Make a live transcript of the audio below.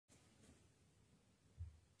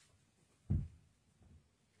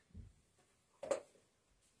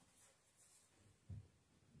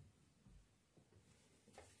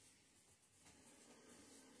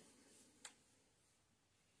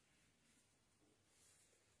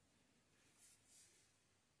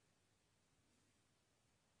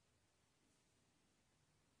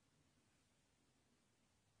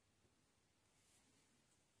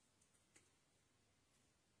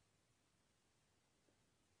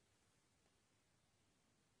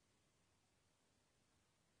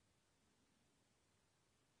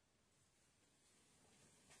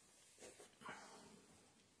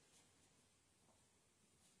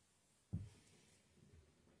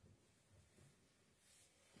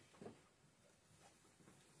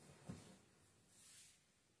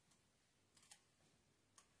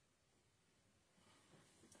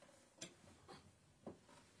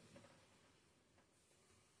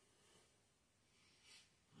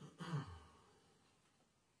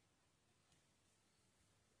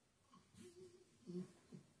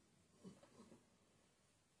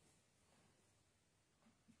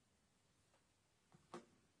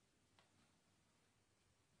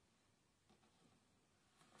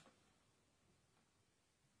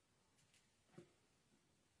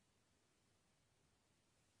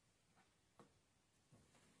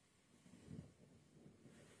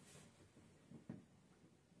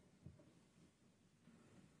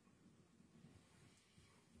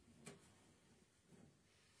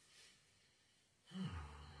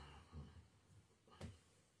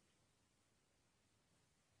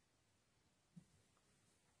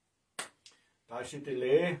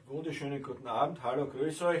Taschitele, wunderschönen guten Abend, hallo,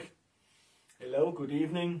 grüß euch. Hello, good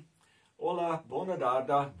evening. Hola, buona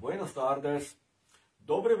tarda, buenas tardes.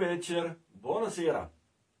 Dobre večer, buonasera.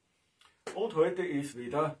 Und heute ist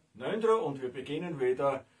wieder Ngondro und wir beginnen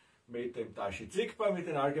wieder mit dem Taschitsikpa, mit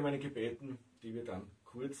den allgemeinen Gebeten, die wir dann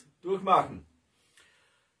kurz durchmachen.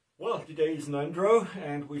 Well, today is Ngondro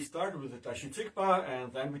and we start with the Taschitsikpa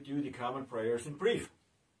and then we do the common prayers in brief.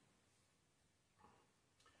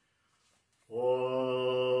 Om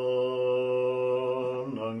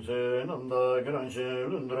Nangse Namda Granshi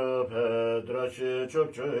Lundra Pedrashi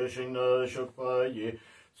Chokche Shingna Shokpayi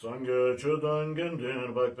Sangye Chudan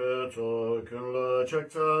Gendin Bakpe Tso Kunla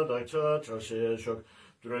Chakta Dakcha Chashi Shok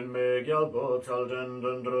Drunme Gyalpo Talden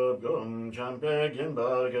Dundrup Gong Champe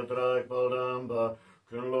Ginba Getrak Baldamba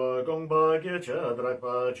Kunla Gongba Gecha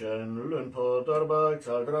Drakpa Chen Lunpo Darbak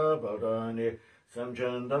Taldra Baldani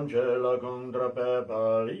Samchen damche la gondra pe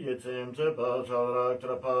pali yitzim te pa salrak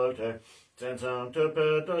trapalte Tensam te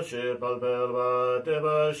pe ta she palbelva te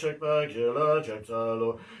ba shekpa kila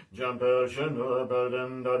cheksalo Jampel shenu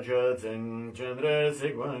belden darje zing chenre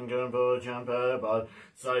sigwangen po champe bal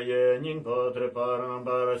Saye ningpo treparam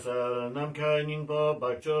barasel namkai ningpo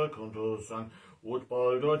bakcho kuntusan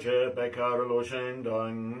Utpal doce pe carlo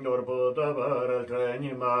shendang orbo tabar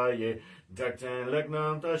treni maye Ngak'chang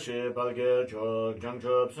leknam tashi balge chok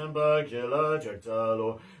jangchop semba kila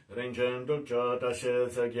chektalo Rinchen dukcho tashi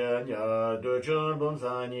segenya duchun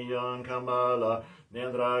bumsani yon kamala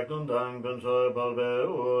Nendra kundang bumso balbe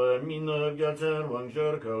u minub gyatsen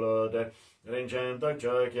wangshur kolode Rinchen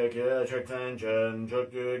takcha keke chekten chen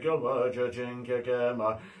choktu gyalwa chachin keke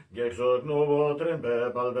ma Geksok novo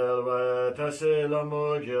trempe balbelwe tashi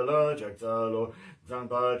lamo kila chektalo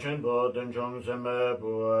Zangpa chenpo denchong seme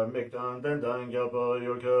pu miktan dendang gyalpo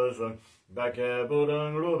yulkyosung Bake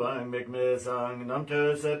budang lubang mikme sang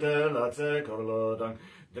namte sete latse korlodang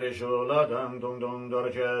Drishu ladang dungdung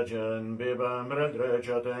dorche chen bibam redre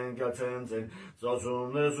chaten katsenzin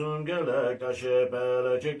Zosum nesum gelek tashe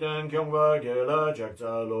pele chikten kyongwa gela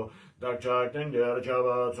chaktsalo Dakchak tenger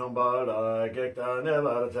chava tsombala gekta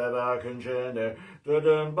nevar teba kunchene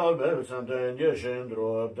Töden balbel samten yeshin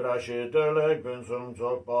drop drashi telek bensum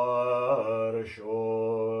tsokpar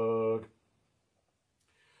shok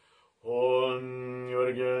Hon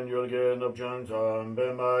yulgen Ngak'chang tam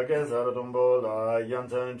bema gezar tombola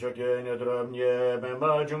yanten choken yedromye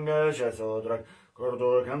bema chunga shesodrak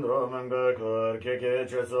Kordo kandro mangbe kor keke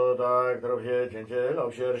chesodak drobhe chenche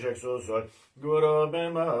lapsher sheksusol Guru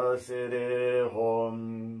bema siri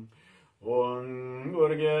hom Hon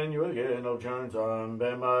yulgen Ngak'chang tam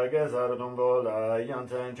bema gezar tombola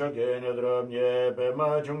yanten choken yedromye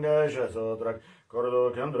bema chunga shesodrak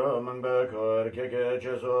Kordo kandro mangbe kor keke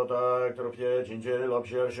chesodak drobhe chenche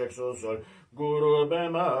lapsher sheksusol Guru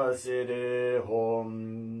bema siri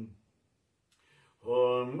hom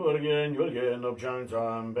Hon yulgen Ngak'chang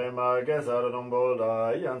tam bema gezar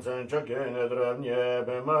tombola yansen choken edrevnye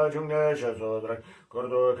bema chunga shesodrak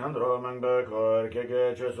Kordo kandro mangbe kor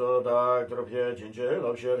keke chesodak drobhe chenche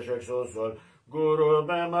lapsher sheksusol Guru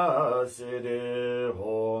bema sidi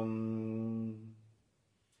hom.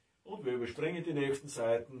 Und wir überspringen die nächsten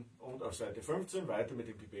Seiten und auf Seite 15 weiter mit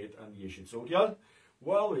dem Gebet an Yeshe Tzogyal.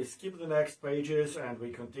 Well, we skip the next pages and we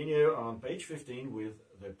continue on page 15 with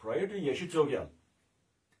the prayer to Yeshe Tzogyal.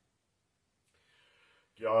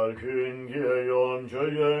 Gyal kun gyeyon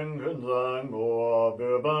choyen kunsang mo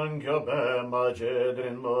beban kyape ma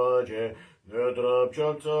chedrin mo che Nödrap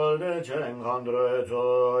choktsol de cheng handre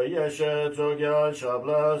to Yeshe Tzogyal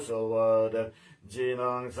shabla sovade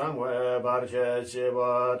Jinang sangwe barche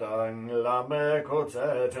shiva dang lame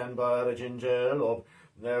kotse ten bar jinje lop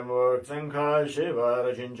Nemur tsenka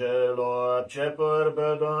shivar jinje lop Chepur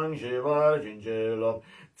bedong shivar jinje lop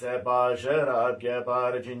Tsepa sherab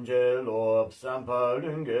gepar jinje lop Sampa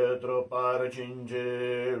lunge tropar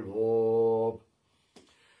jinje lop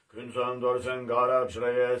Kunsan dorsen garab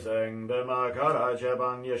shreye seng bema kara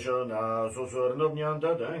chebang yeshona susur nubnyan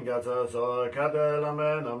taten gatsa so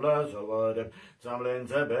kadelame namla sovadep Samlin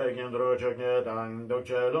tsebe gendro chokne tang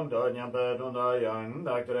dokche lungdo nyampe tunda yang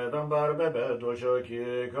daktre tambar bebe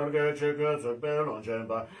doshoki korge chukyo tsukpe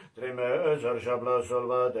lonchenpa Trime özer shabla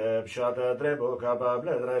solvadep shate trebu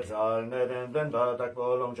kapable dretsal neden denda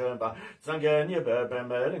takpo lonchenpa Sange nyebe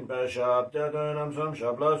bembe lingpe shab tetunam som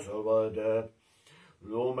shabla solvadep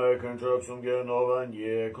Lume kunchok sumge novan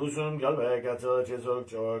ye kusum galve gatsa chizok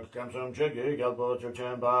chok kamsum chegi galpo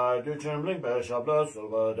chokchenpa duchem lingpe shabla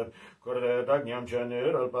solvadep Korde dagnyam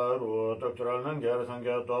chenir alparu doktoral nanger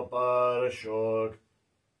sange topar shok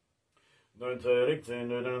Nönterik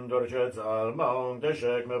zinüdün dörçet almaun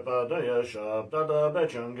deşek me pada yaşap tada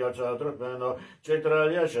beçün gerçadrık beno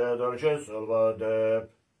çektrel yaşa dörçet solva dep.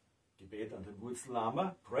 Gebet an den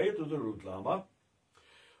Wurzel-Lama, prayer to the Root-Lama.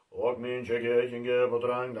 Og min chege kinge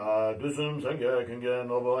potrang da dusum sange kinge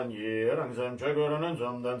nobon yi rangsem chegurun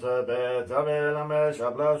zum dan sabe zabela me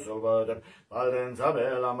shabla solvad balden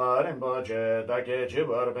zabela marin boche da ke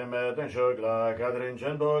chibar be meten shogla kadrin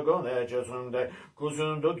chen bogo ne chesunde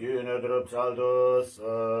kusundu güne drup saldos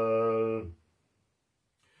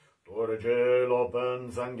Torce lopen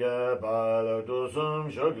sange bal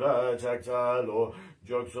dusum shogla chaksalo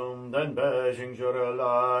Joksum den beşing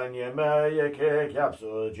şuralan yemeye kek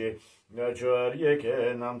yapsuci Nöçör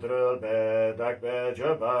yeke namtrıl bedak be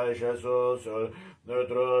çöpay şesusul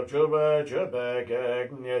Nötröp çöpe çöpe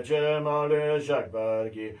kek neçe mali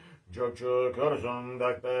şakbergi Jokçu körsun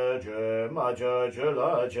dak be çö maça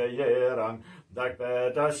çöla çe yerang Dak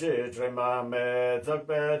be taşı tremame tak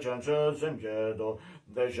be çançı simkedo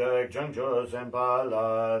Deşek çançı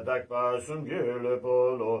sempala dak ba sungülü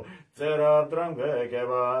polo Serap drang ve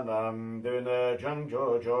kevanam düne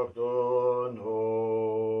çançı çoktun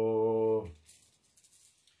ho.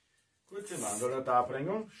 Kurze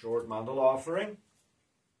Mandala-Darbringung, short Mandala offering.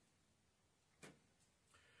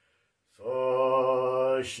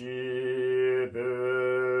 So shi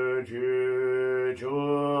bu ju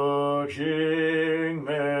chuk shing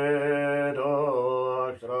me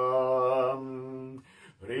doktram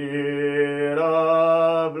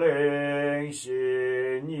rira bling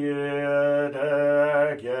sin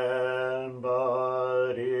yedek yen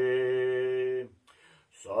bari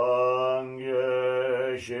sang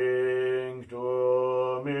ye shing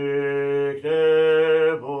tu mik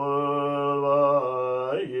de bulvayi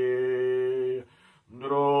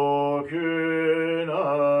dro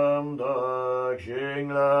künam dak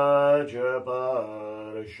shing la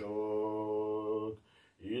jepar shok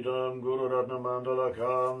idam guru ratna mandala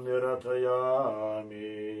kam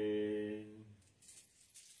niratayami.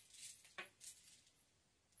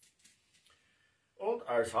 Und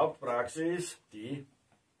als Hauptpraxis die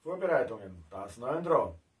Vorbereitungen, das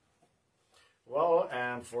Ngondro. Well,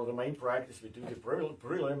 and for the main practice we do the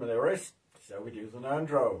preliminaries, so we do the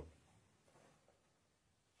Ngondro.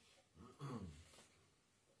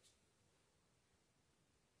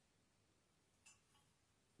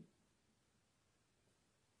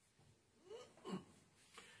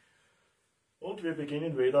 Und wir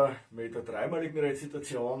beginnen wieder mit der dreimaligen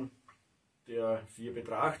Rezitation der 4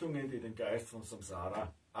 Betrachtungen, die den Geist von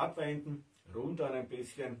Samsara abwenden, rundern ein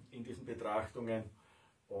bisschen in diesen Betrachtungen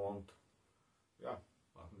und ja,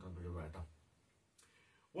 machen dann wieder weiter.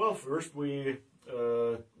 Well, first we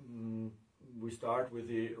start with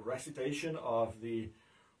the recitation of the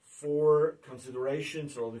 4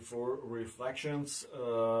 considerations or the 4 reflections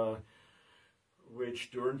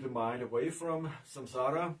which turn the mind away from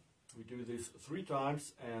samsara. We do this 3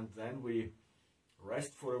 times and then we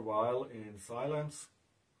rest for a while in silence,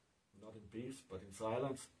 not in peace, but in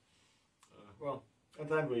silence. Well, and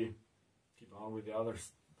then we keep on with the other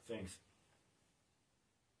things.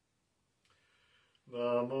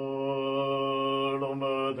 Namo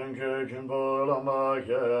Lama Tenke Kimbo Lama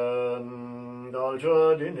Ken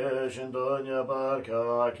Dalcha Dine Shindonya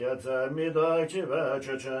Barka Ketse Mida Chive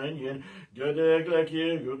Chechen Yin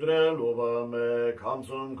Gödegleki Gudre Lubame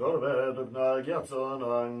Kamsun Korve Dugna Gyatson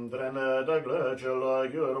Andrene Dagle Chela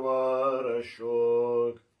Gurvar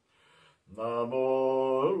Shuk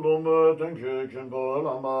Namo Lumu Tenke Kimbo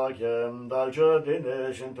Lama Ken Dalcha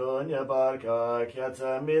Dine Shindonya Barka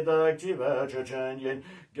Ketse Mida Chive Chechen Yin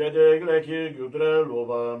Gödegleki Gudre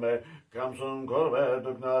Lubame Kamsun Korve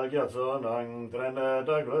Dugna Gyatson Andrene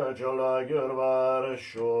Dagle Chela Gurvar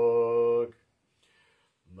Shuk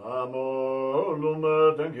Namo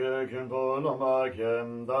lume tenke kimpo lama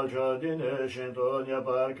kem dalcha dine shintonya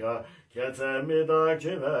barka ketse midak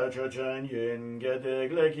chive chechen yin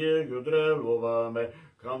gedegleki gudre luvame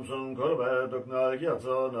kamsun korbe dukna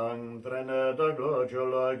gyatsonan trene daglo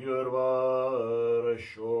chola gyurvar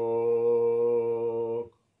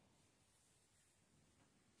shok.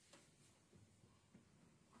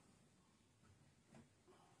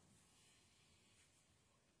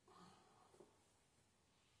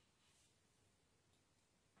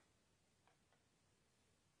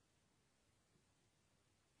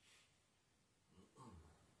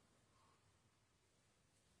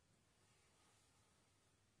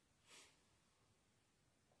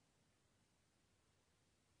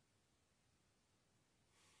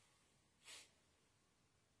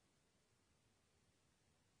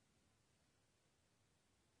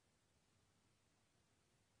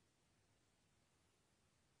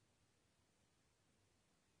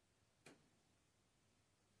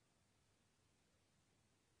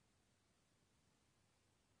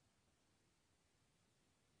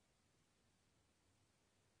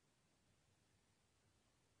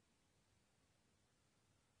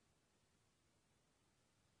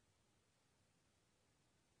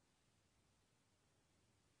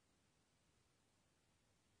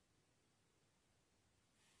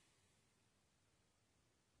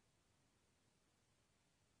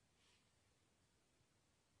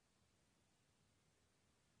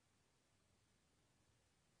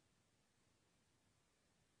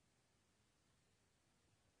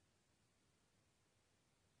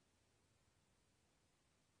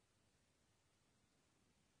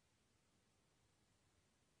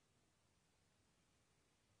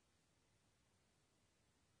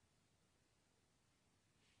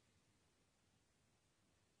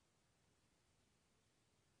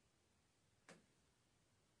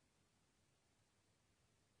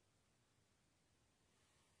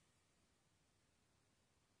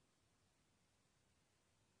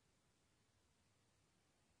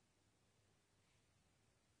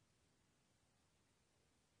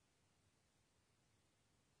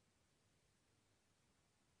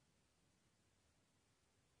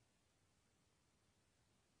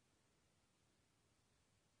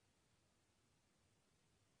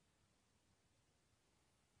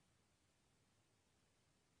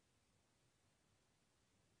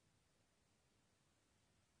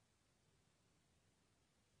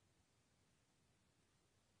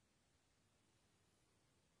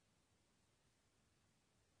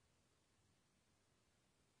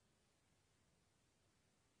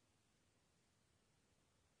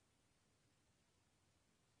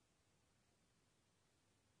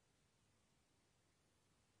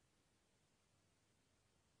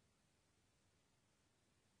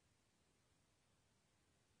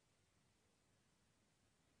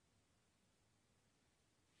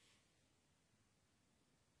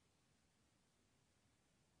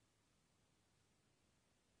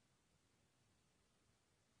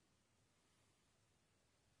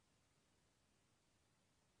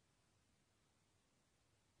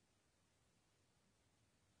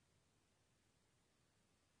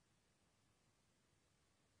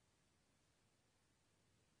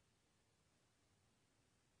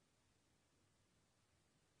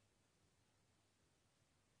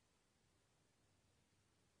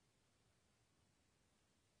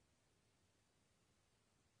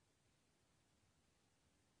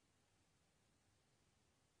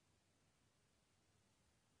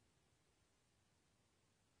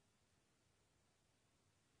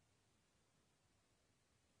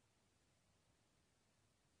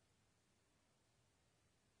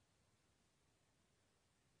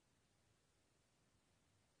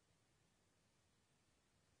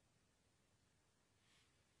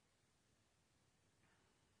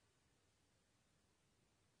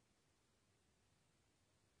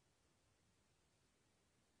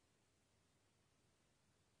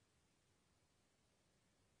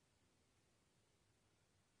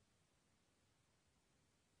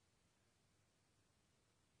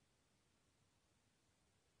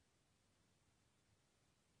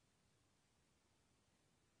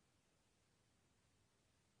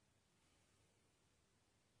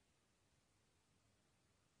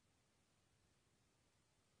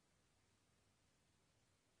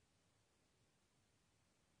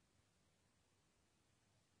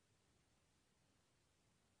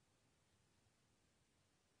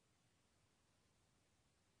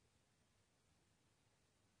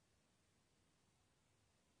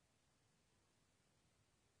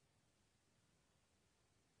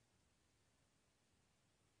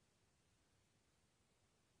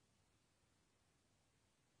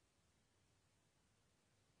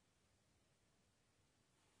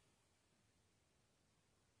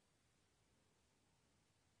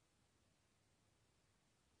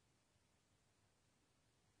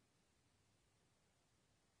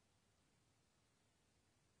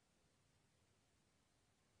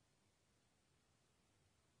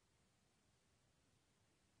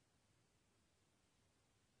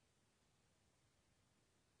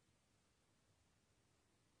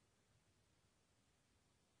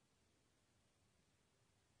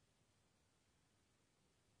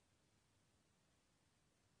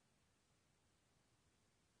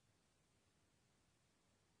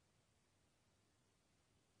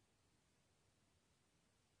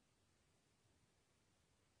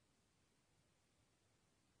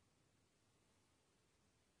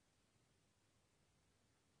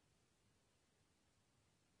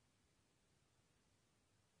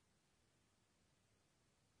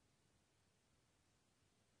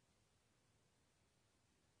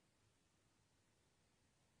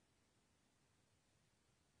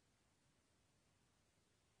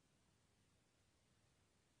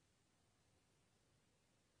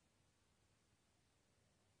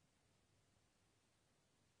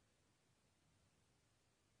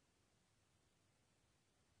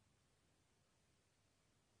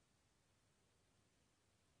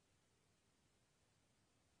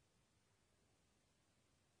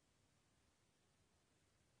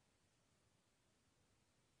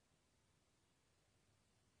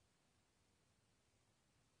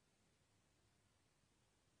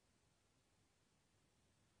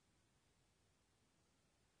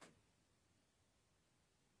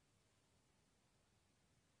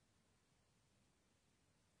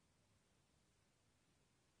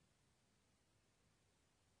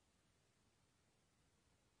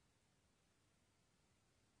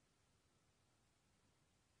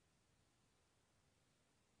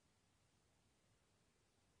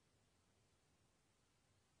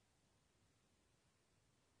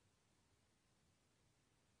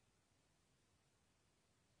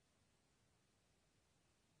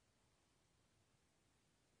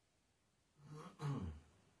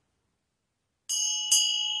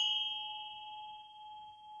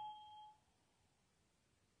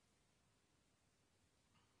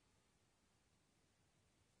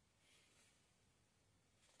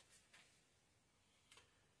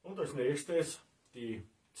 Und als nächstes die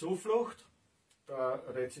Zuflucht. Da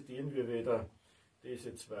rezitieren wir wieder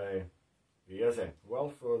diese zwei Verse. Well,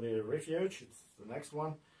 for the refuge, it's the next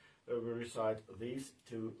one. We recite these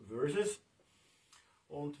two verses.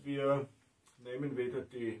 Und wir nehmen wieder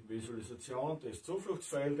die Visualisation des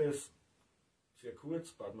Zufluchtsfeldes, sehr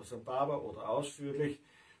kurz, Padmasambhava oder ausführlich,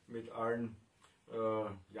 mit allen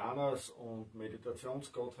Yanas und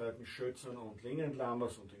Meditationsgottheiten, Schützen und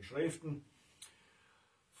Linienlamas und den Schriften.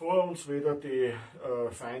 Vor uns wieder die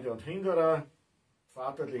Feinde und Hinderer,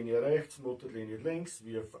 Vaterlinie rechts, Mutterlinie links.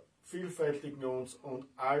 Wir vielfältigen uns und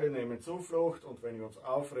alle nehmen Zuflucht, und wenn wir uns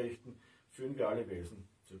aufrichten, führen wir alle Wesen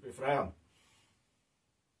zur Befreiung.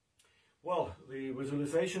 Well, the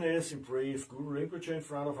visualization is, in brief, Guru Rinpoche in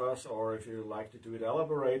front of us, or if you like to do it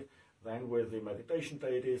elaborate, then with the meditation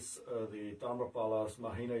deities, the Dharmapalas,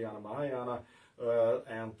 Mahinayana, Mahayana,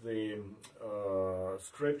 and the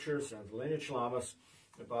scriptures and lineage lamas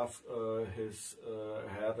above his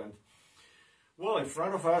head. And well, in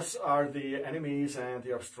front of us are the enemies and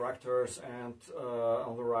the obstructors, and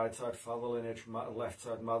on the right side father lineage, left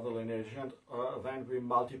side mother lineage, and then we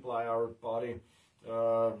multiply our body,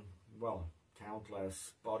 well,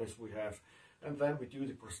 countless bodies we have, and then we do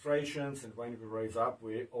the prostrations, and when we raise up,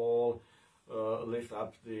 we all lift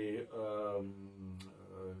up the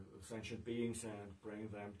sentient beings and bring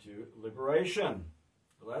them to liberation.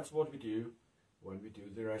 That's what we do when we do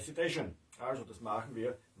the recitation. Also, das machen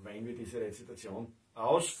wir, wenn wir diese Rezitation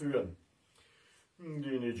ausführen.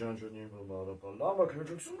 Lama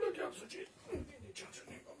Kanchak Sumla Kyapsuchi, Dini Chanchan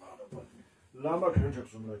in the Madapa, Lama Kanchak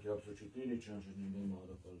Sumla Kyapsuchi, Dini Chanchan in the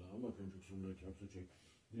Madapa, Lama Kanchak Sumla Kyapsuchi,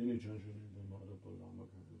 Dini Chanchan in the Madapa, Lama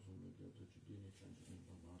Kanchak Sumla Kyapsuchi, Dini Chanchan in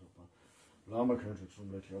the Madapa, Lama Kanchak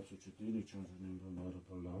Sumla Kyapsuchi, Dini Chanchan in the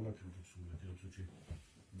Madapa, Lama Kanchak Sumla Kyapsuchi,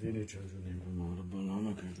 Dini Chanchan in the Madapa, Lama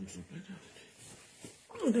Kanchak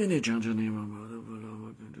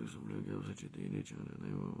Sumla Kyapsuchi, Dini Chanchan in the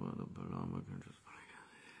Madapa, Lama Kanchak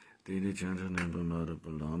Dini Chanchan in the Madapa,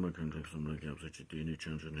 Lama Kanchak Sumla Kyapsuchi, Dini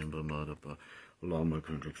Chanchan in the Madapa, Lama Kanchak Sumla Kyapsuchi, Dini Chanchan in the Madapa, Lama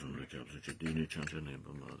Kanchak Sumla Kyapsuchi,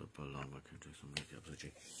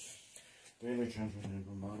 Dini Chanchan in the Madapa, Lama Kanchak Sumla Kyapsuchi, Dini Chanchan in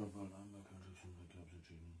the Madapa,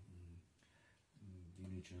 Lama Kanchak Sumla Kyapsuchi, Dini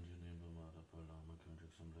Chanchan in the Madapa, Lama Kanchak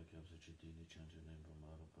Sumla Kyapsuchi, Dini Chanchan in the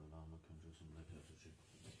Madapa, Lama Kanchak Sumla Kyapsuchi, Dini Chanchan in the Madapa, Lama Kanchak Sumla Kyapsuchi,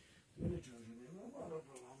 Dini Chanchan. Dini Chanchan in the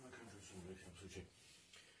Madapa, Lama Kanchak Sumla Kyapsuchi,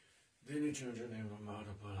 Dini Chanchan in the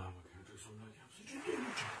Madapa, Lama Kanchak Sumla Kyapsuchi,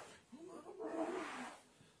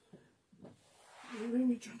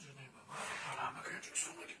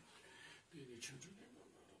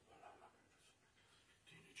 Dini Chanchan in the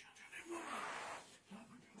Madapa, Lama Kanchak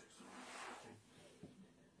Sumla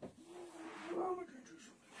Kyapsuchi, Lama Kanchak Sumla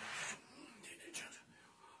Kyapsuchi, Dini Chanchan in the Lama Kanchak Sumla Kyapsuchi, Dini Chanchan in the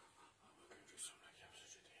Lama Kanchak Sumla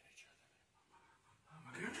Kyapsuchi, Dini Chanchan in the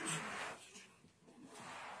Madapa,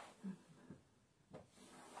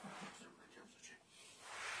 Lama Kanchak Sumla Kyapsuchi,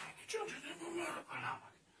 Dini Chanchan in the Madapa, Lama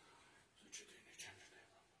Kanchak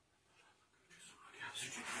Sumla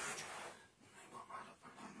Kyapsuchi,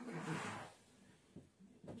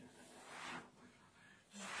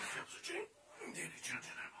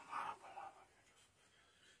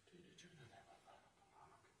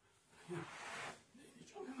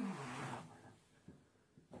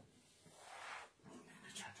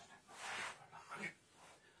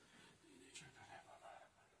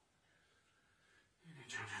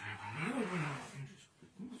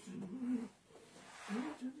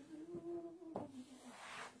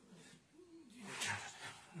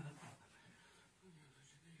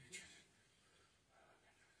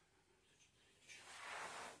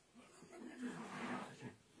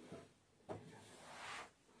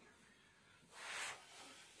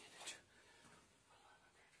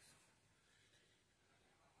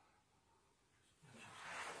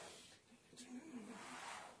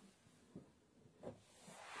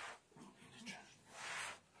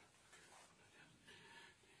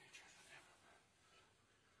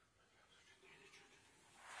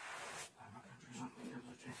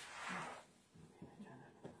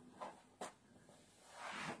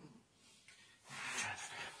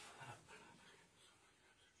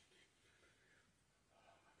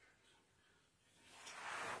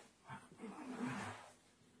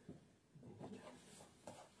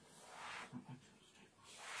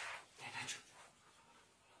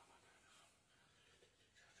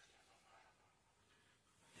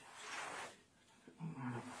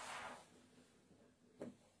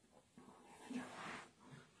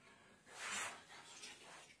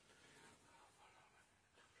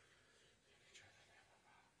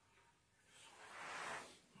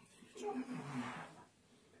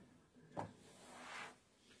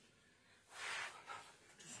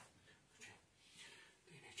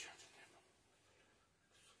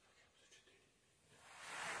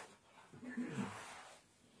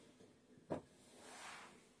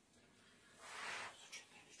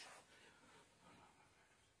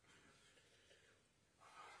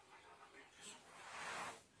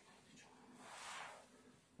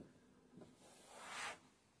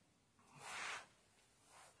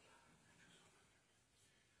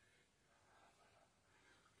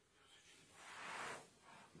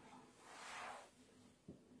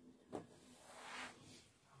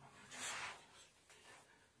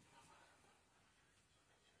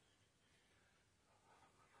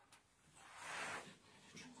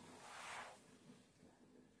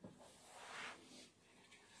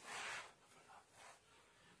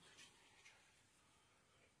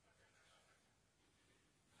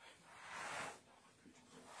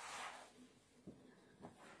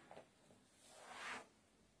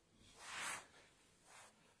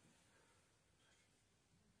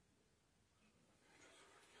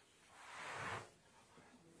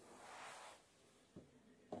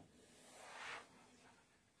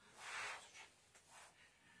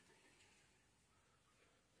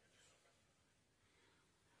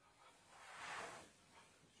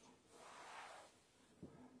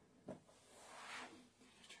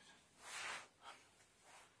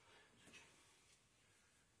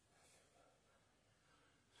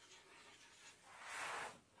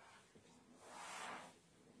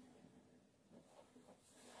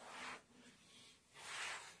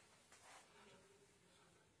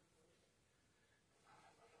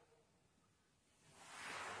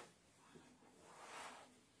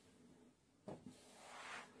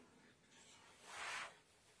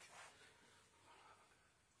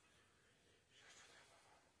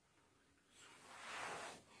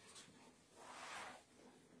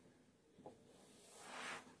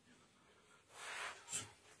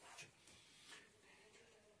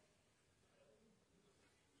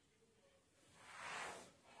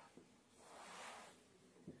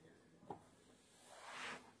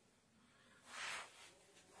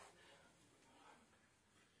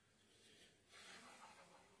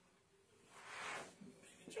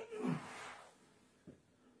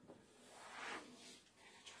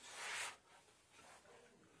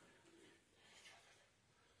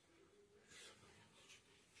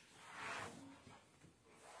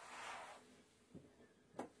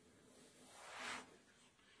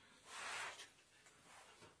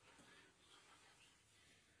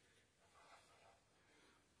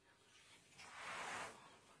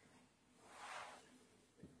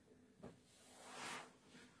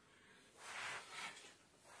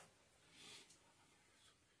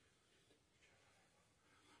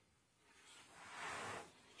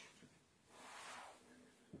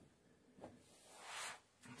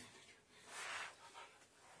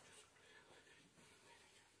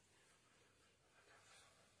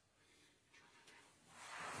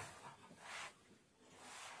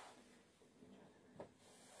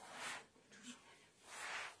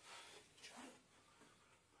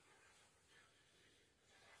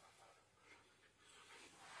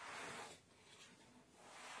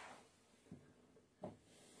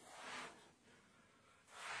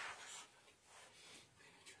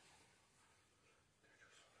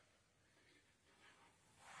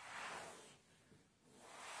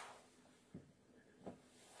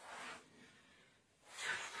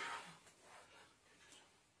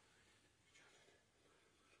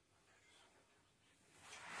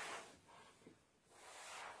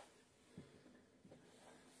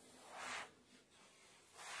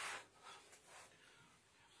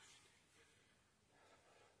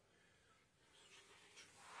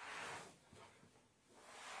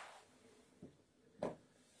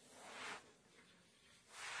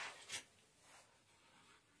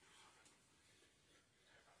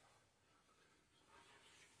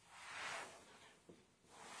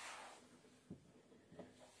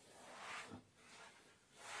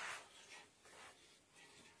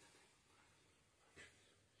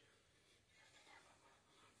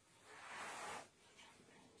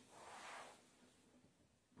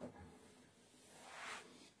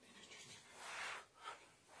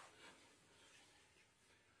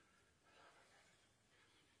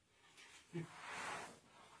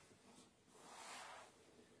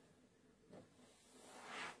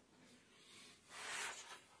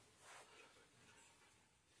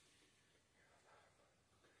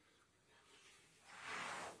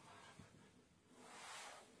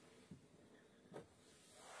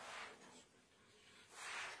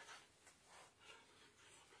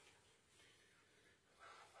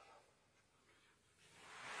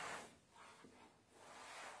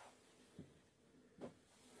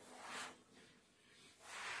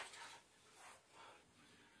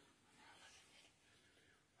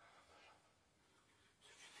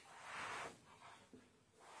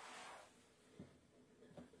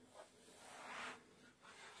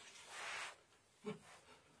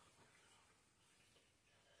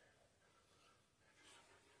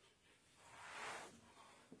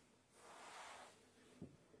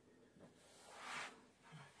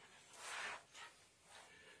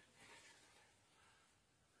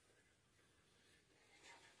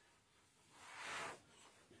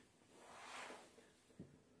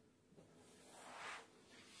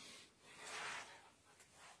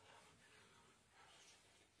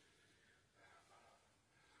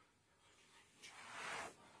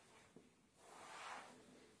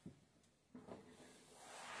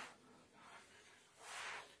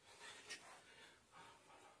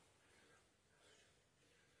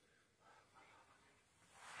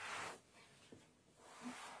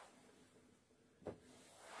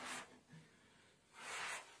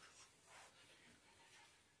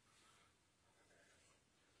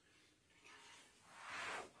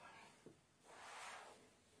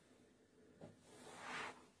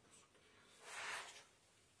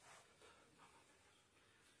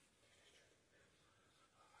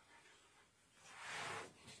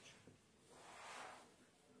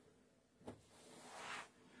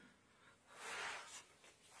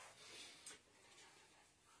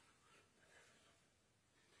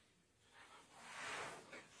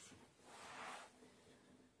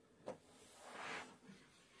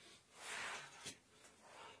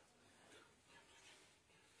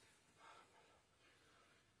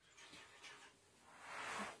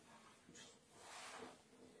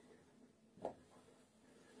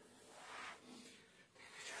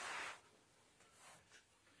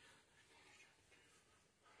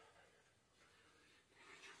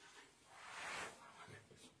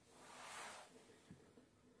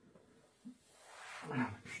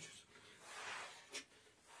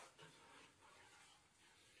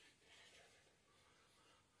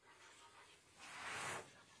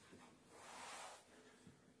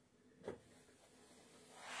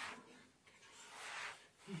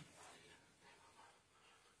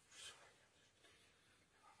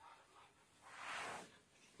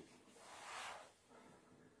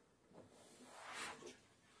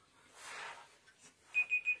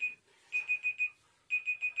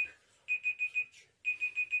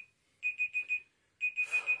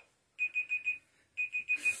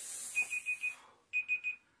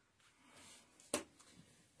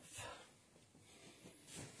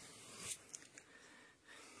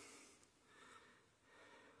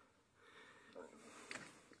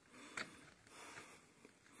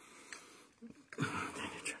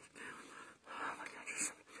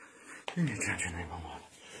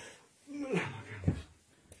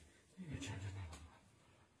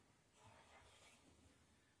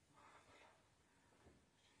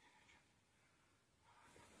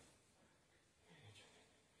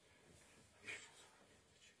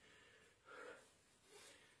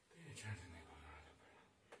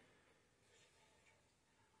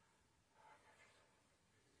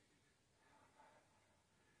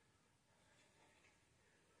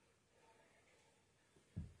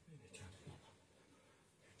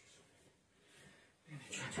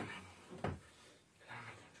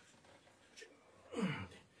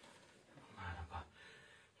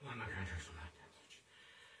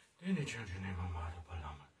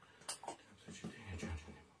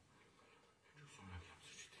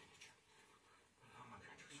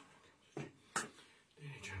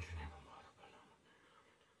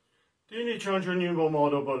 Dini chanchani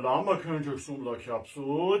bomada balama kanchak sumla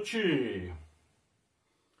kapsuchi.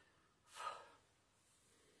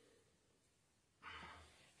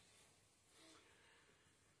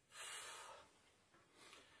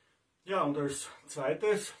 Ja, und als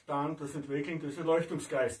zweites dann das Entwickeln des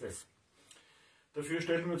Erleuchtungsgeistes. Dafür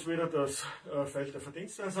stellen wir uns wieder das Feld der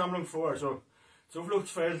Verdienstansammlung vor, also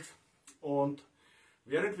Zufluchtsfeld. Und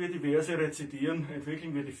während wir die Verse rezitieren,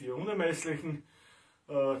 entwickeln wir die 4 unermesslichen,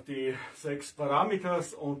 die 6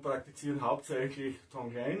 Parameters und praktizieren hauptsächlich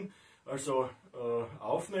Tonglen, also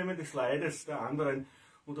Aufnehmen des Leides der anderen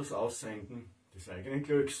und das Aussenden des eigenen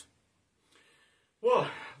Glücks. Well,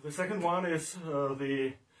 the second one is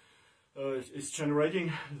is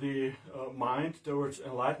generating the mind towards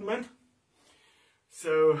enlightenment.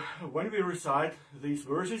 So when we recite these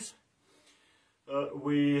verses,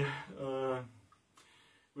 we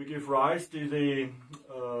give rise to the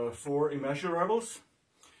 4 immeasurables,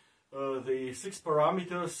 the 6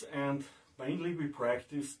 parameters, and mainly we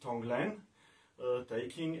practice Tonglen,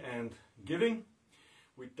 taking and giving.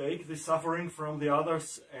 We take the suffering from the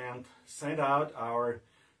others and send out our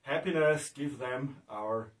happiness, give them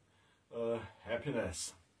our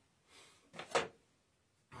happiness.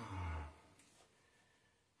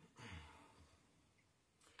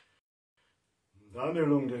 Dane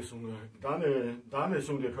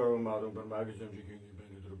sungde karumadum barmagism jikin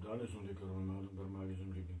benedrup. Dane sungde karumadum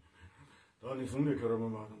barmagism jikin. Dane sungde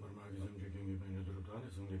karumadum barmagism jikin benedrup. Dane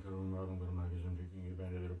sungde karumadum barmagism jikin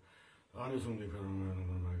benedrup. Dane sungde karumadum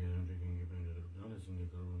barmagism jikin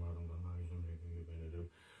benedrup.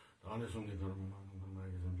 Dane sungde karumadum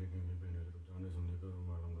barmagism jikin benedrup. Dane sungde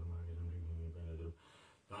karumadum barmagism jikin benedrup.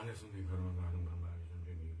 Dane sungde karumadum barmagism jikin benedrup. Dane sungde karumadum barmagism jikin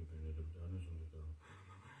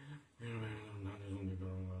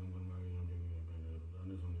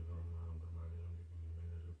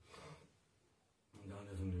benedrup.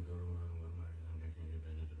 Dane sungde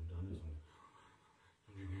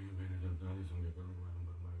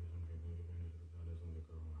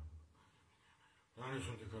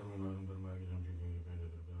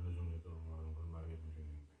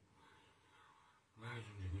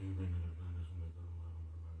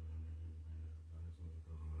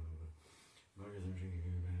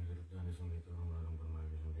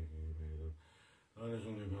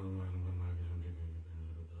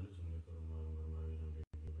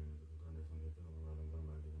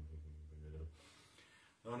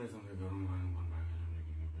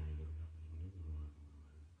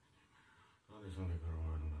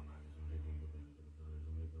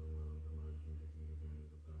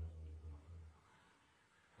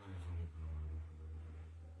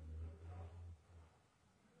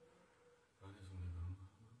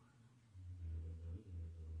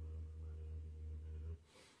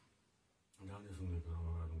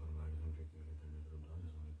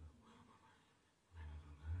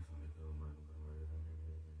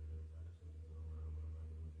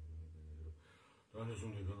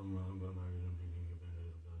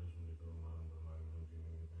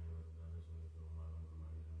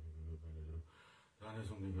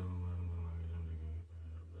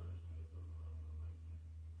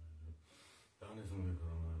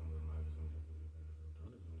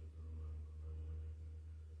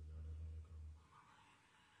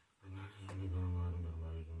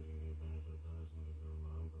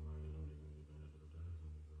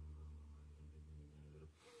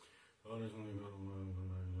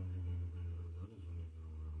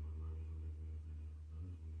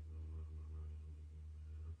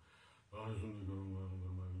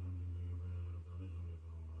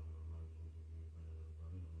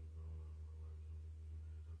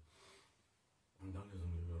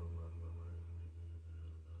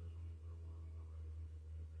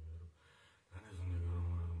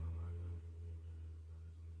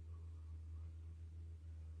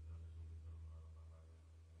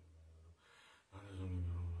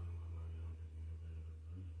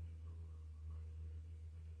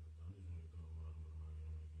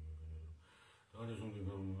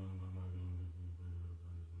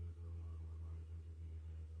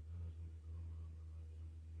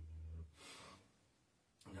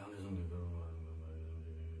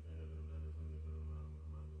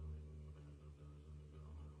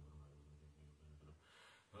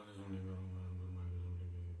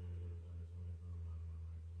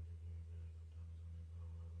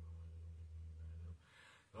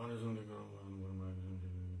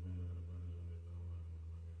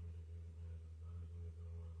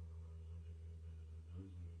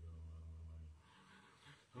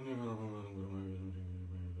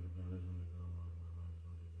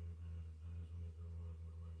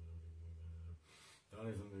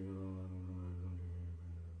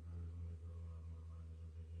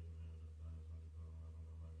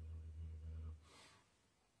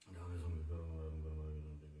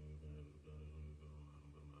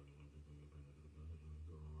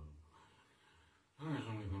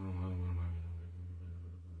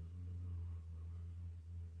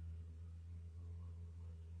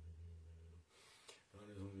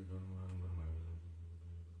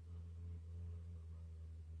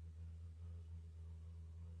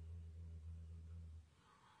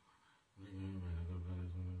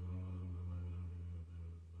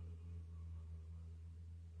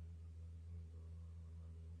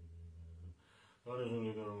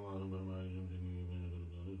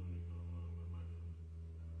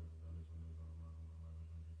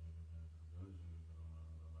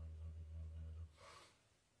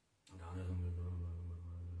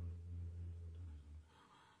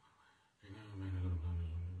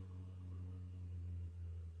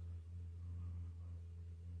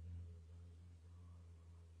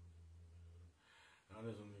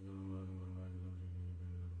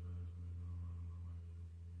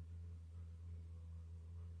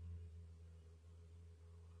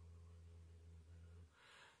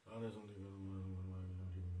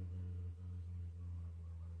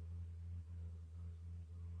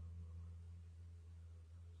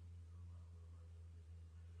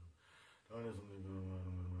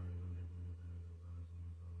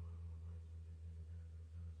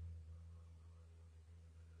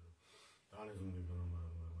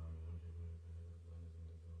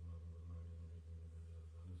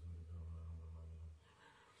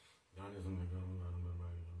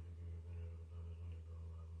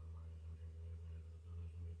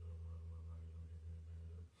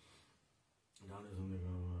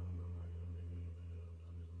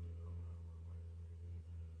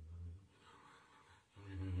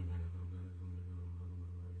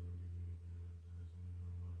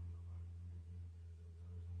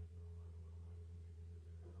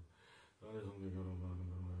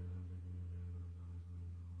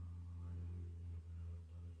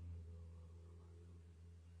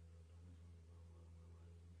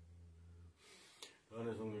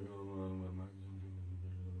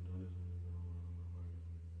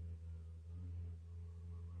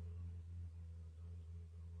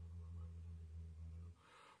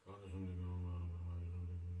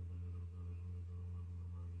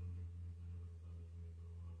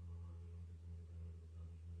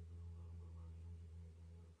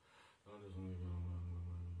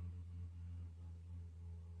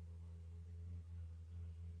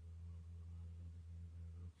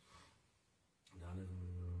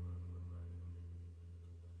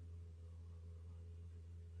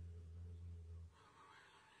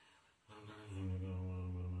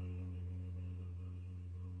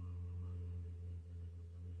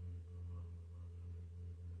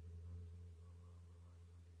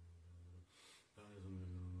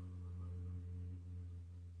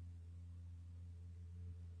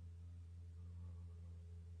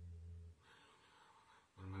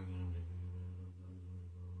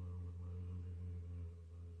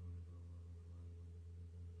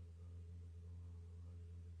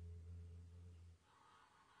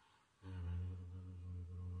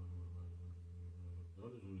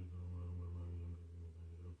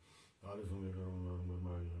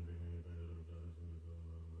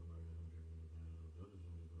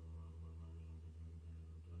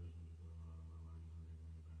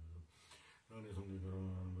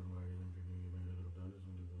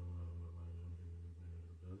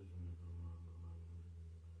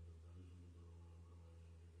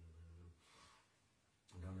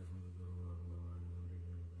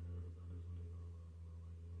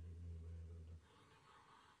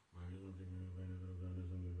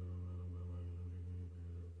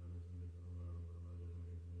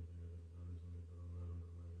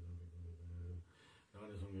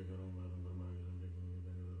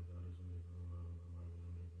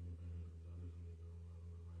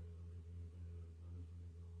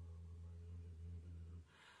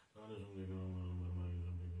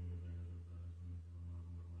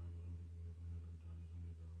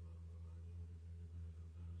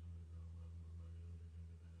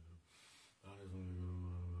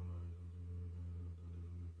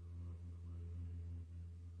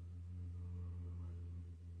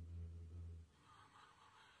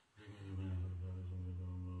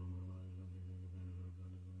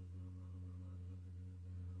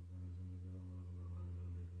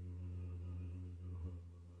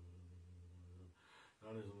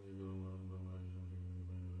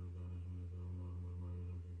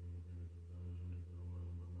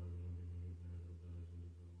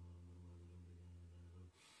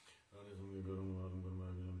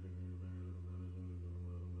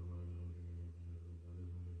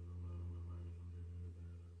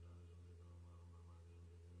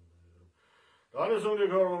Alles die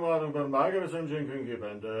Kornmaden beim Mageres im Schinken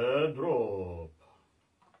gebende Drop.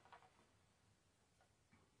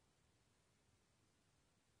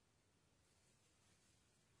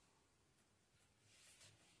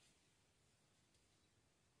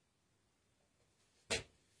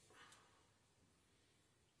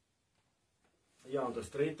 Ja, und das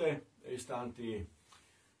dritte ist dann die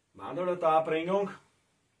manuelle Darbringung.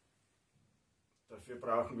 Dafür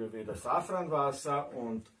brauchen wir wieder Safranwasser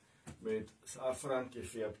und mit Safran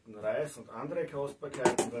gefärbten Reis und andere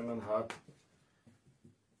Kostbarkeiten, wenn man hat.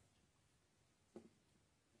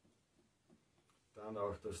 Dann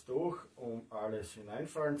auch das Tuch, um alles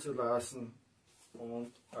hineinfallen zu lassen,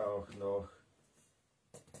 und auch noch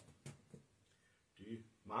die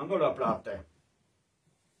Mandorla-Platte.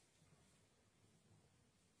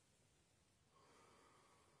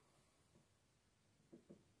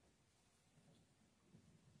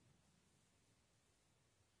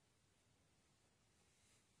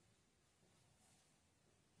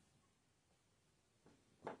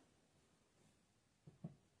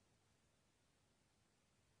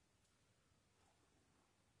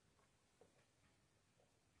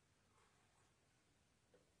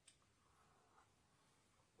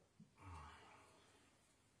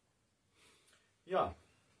 Ja,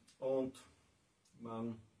 und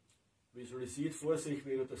man visualisiert vor sich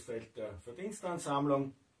wieder das Feld der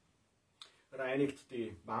Verdienstansammlung, reinigt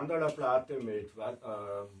die Mandala-Platte mit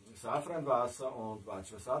Safranwasser und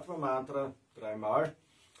Vajrasattva-Mantra 3-mal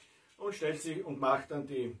und stellt sich und macht dann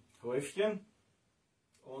die Häufchen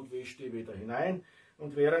und wischt die wieder hinein.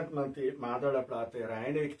 Und während man die Mandala-Platte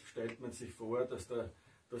reinigt, stellt man sich vor, dass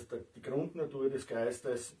die Grundnatur des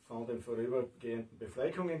Geistes von den vorübergehenden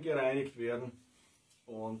Befleckungen gereinigt werden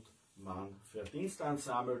und man Verdienst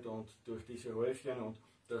ansammelt und durch diese Häufchen, und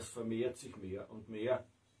das vermehrt sich mehr und mehr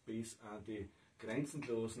bis an die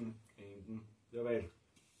grenzenlosen Enden der Welt.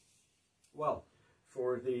 Well,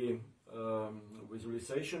 for the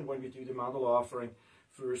visualization, when we do the mandala offering,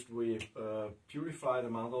 first we purify the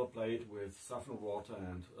mandala plate with saffron water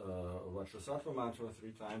and Vajrasattva mantra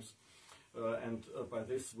 3 times. And by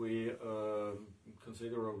this we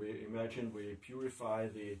consider, or we imagine, we purify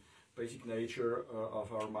the basic nature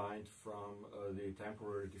of our mind from the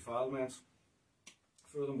temporary defilements.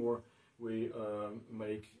 Furthermore, we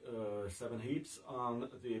make 7 heaps on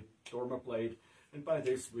the Dharma plate, and by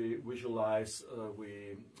this we visualize,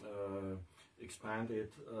 we expand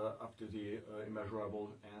it up to the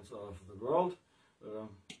immeasurable ends of the world.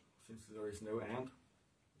 Since there is no end,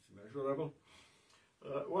 it's immeasurable.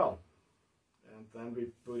 Well, and then we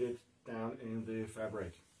put it down in the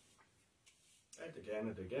fabric. And again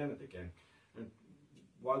and again and again. And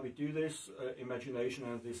while we do this imagination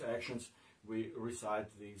and these actions, we recite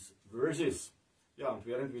these verses. Ja, und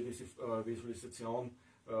während wir diese Visualisation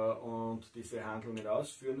und diese Handlungen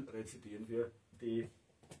ausführen, rezitieren wir die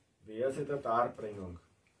Verse der Darbringung.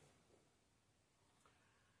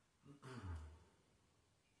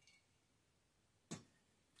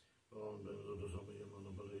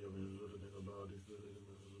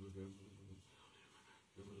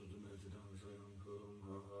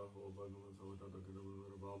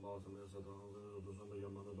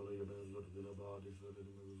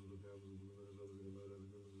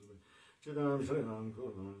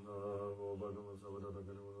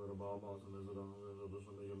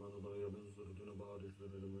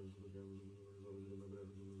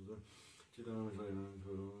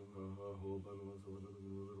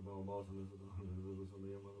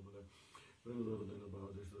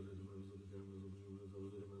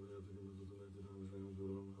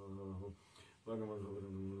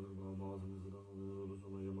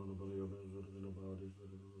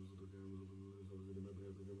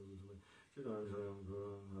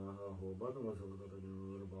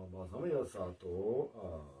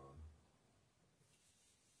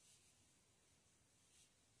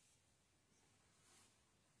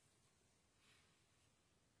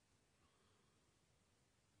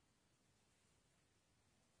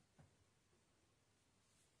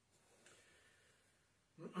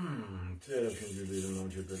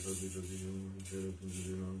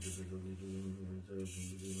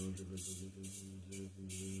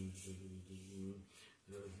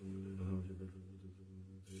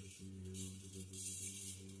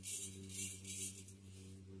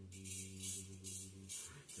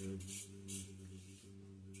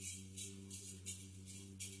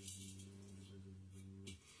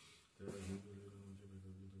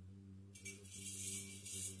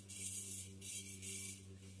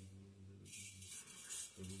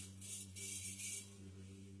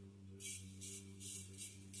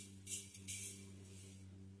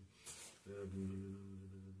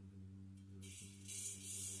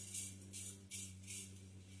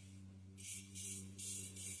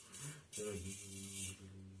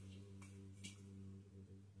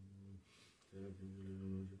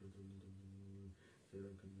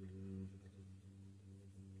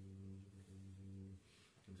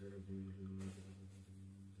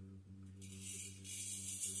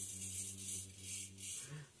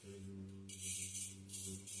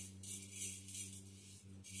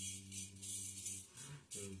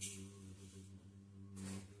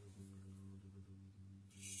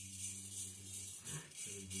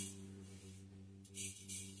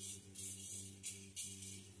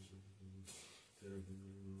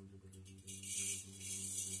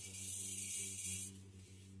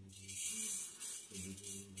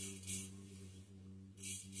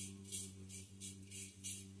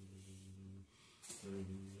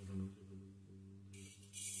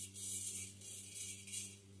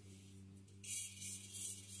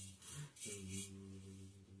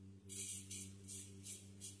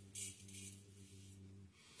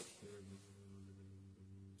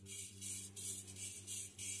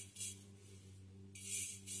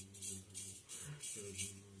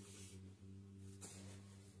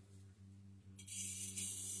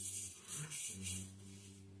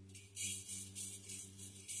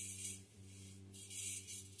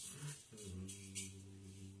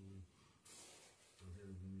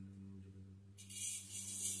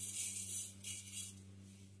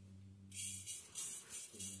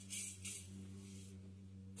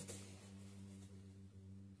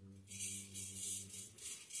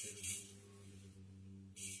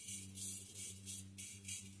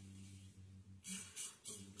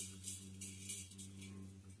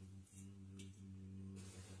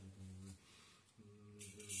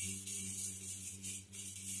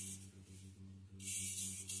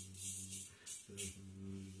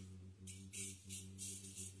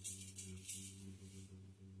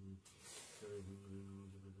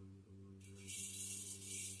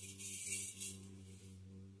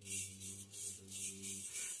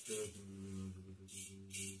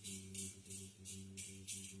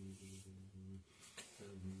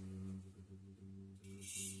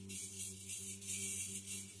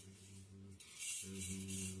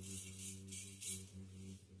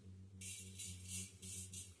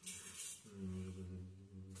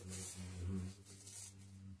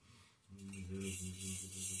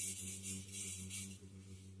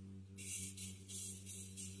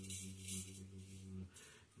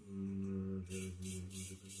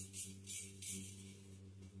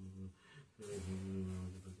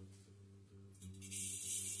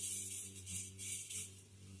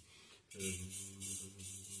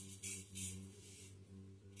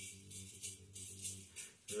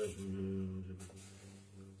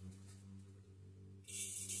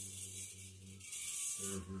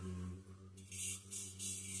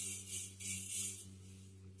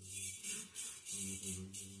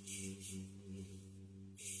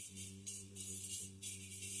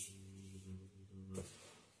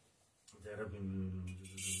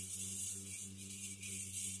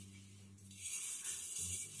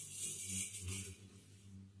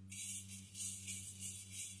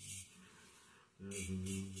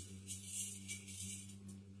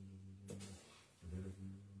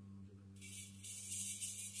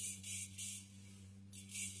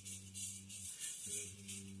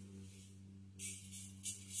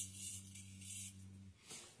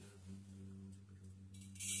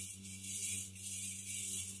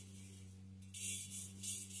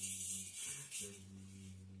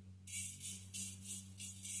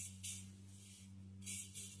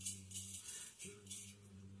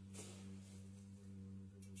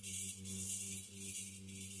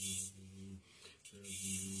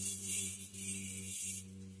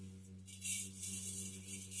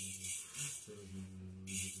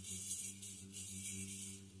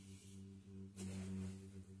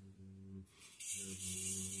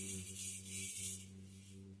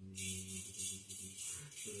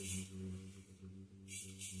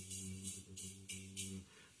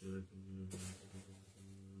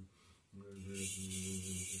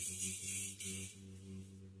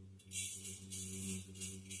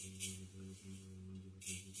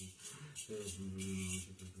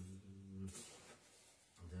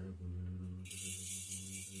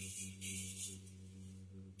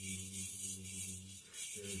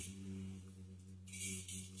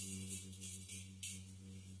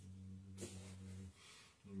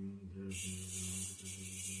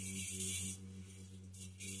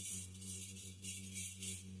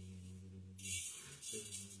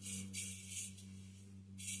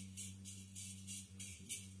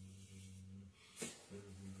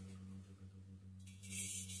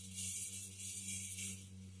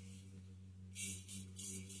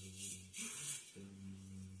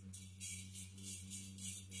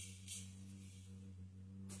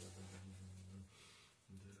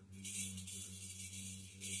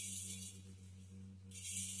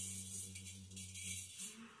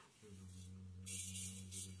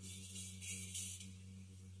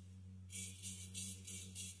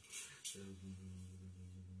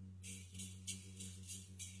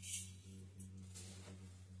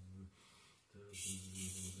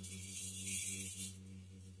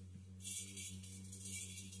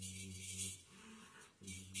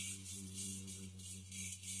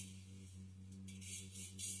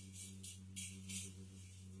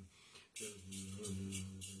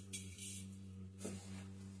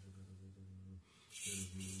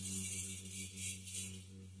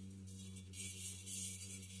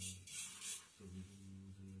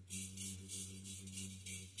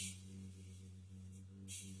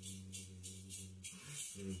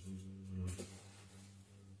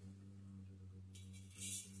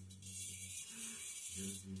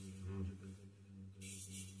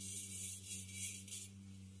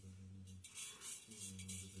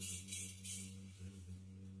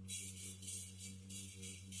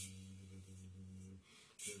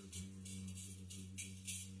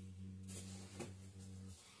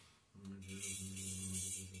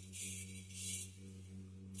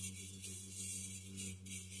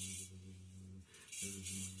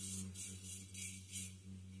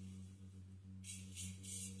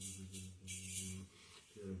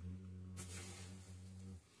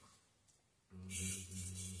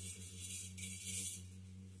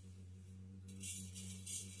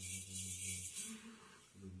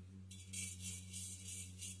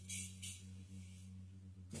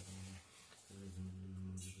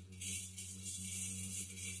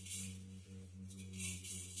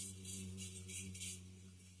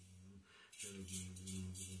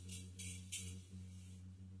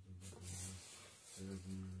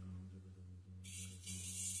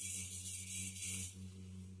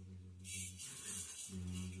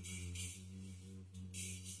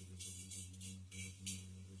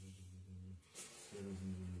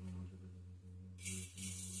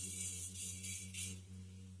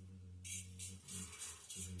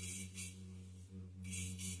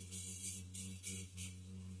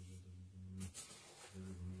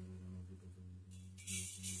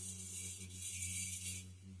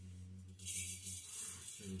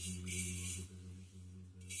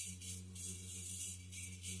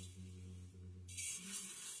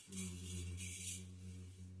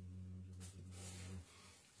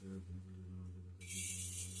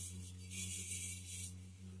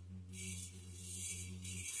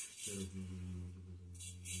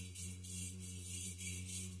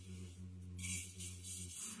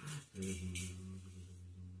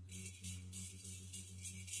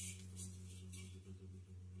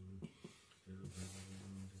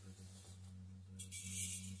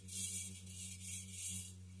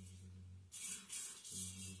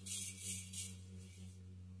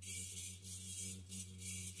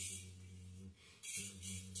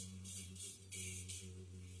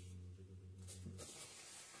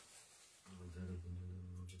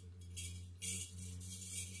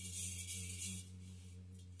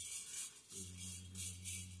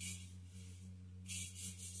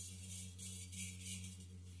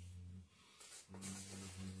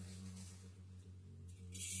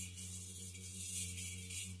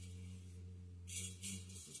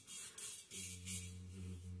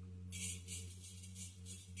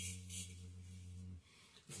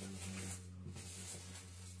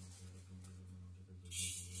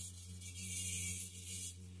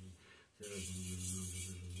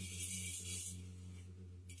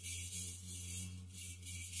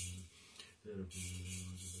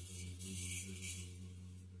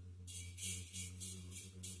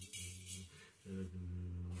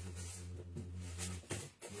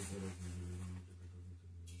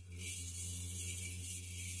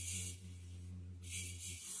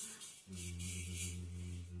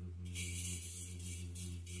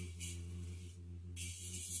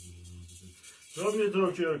 So wie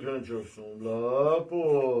doch hier kein Jackson, la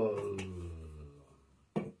Paul.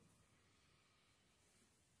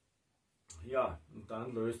 Ja, und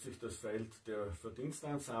dann löst sich das Feld der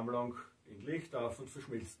Verdienstansammlung in Licht auf und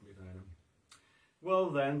verschmilzt mit einem.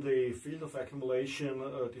 Well, then the field of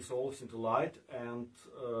accumulation dissolves into light and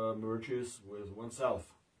merges with oneself.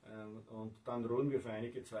 Und dann ruhen wir für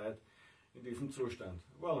einige Zeit in diesem Zustand.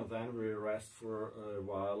 Well, and then we rest for a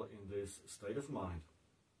while in this state of mind.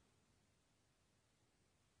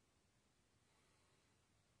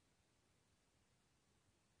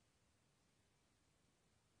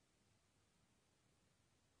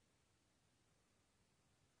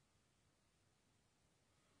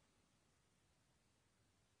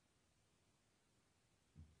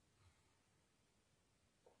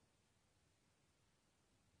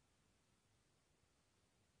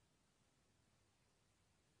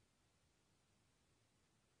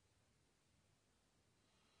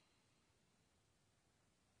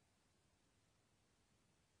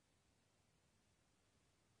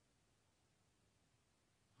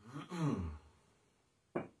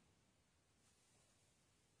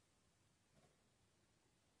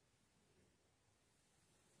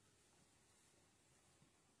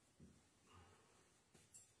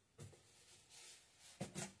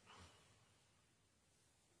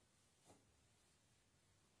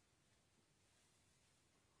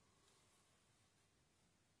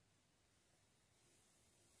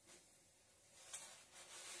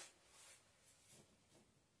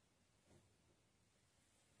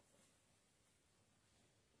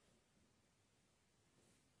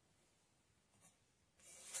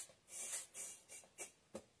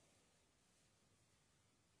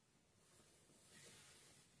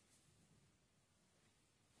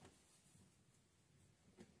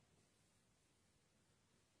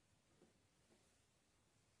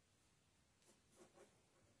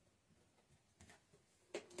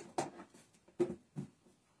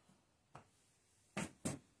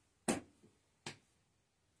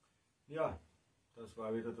 Ja, das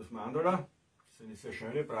war wieder das Mandala. Das ist eine sehr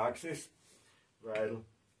schöne Praxis, weil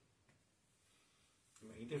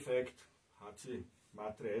im Endeffekt hat sie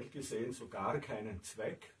materiell gesehen so gar keinen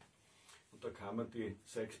Zweck. Und da kann man die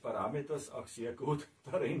 6 Parameter auch sehr gut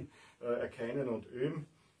darin erkennen und üben.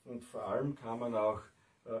 Und vor allem kann man auch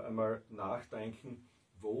einmal nachdenken,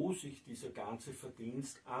 wo sich dieser ganze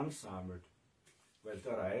Verdienst ansammelt. Weil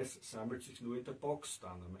der Reis sammelt sich nur in der Box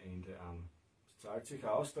dann am Ende an. Es zahlt sich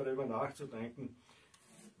aus, darüber nachzudenken,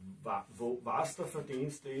 was der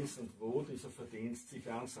Verdienst ist und wo dieser Verdienst sich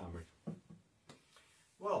ansammelt.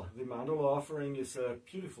 Well, the mandala offering is a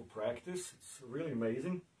beautiful practice. It's really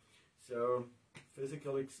amazing. So,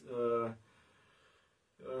 physically,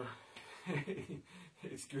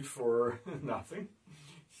 it's good for nothing.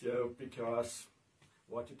 So, because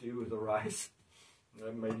what to do with the rice,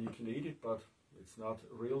 maybe you can eat it, but it's not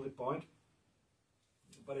really the point.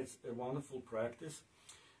 But it's a wonderful practice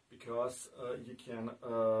because you can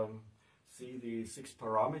see the 6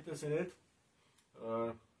 parameters in it.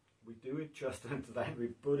 we do it just and then we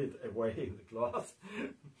put it away in the cloth.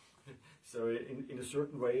 So in a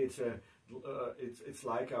certain way, it's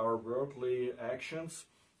like our worldly actions.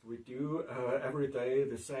 We do every day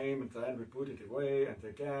the same, and then we put it away, and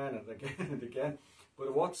again and again and again.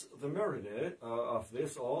 But what's the merit of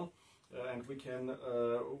this all? And we can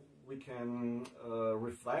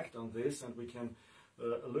reflect on this, and we can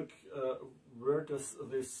look where does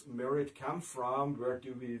this merit come from? Where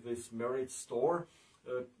do we this merit store?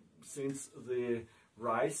 Since the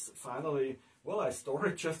rice finally, well, I store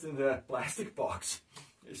it just in the plastic box.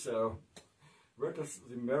 So where does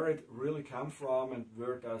the merit really come from, and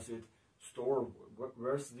where does it store?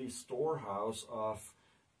 Where's the storehouse of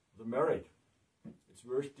the merit? It's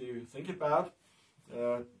worth to think about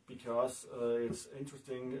because it's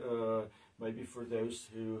interesting maybe for those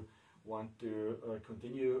who want to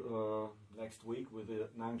continue next week with the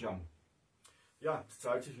Ngak'chang. Ja, es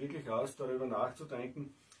zahlt sich wirklich aus, darüber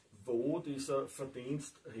nachzudenken, wo dieser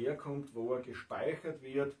Verdienst herkommt, wo er gespeichert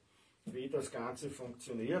wird, wie das Ganze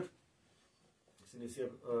funktioniert. Das ist eine sehr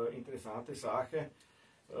interessante Sache,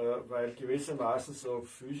 weil gewissermaßen so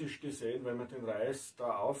physisch gesehen, wenn man den Reis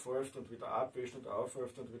da aufhäuft und wieder abwischt und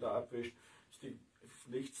aufhäuft und wieder abwischt, ist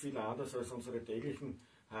nicht viel anders als unsere täglichen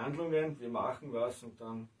Handlungen. Wir machen was und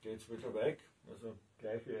dann geht es wieder weg. Also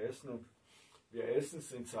gleich wir essen und wir essen,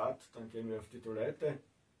 sind satt, dann gehen wir auf die Toilette.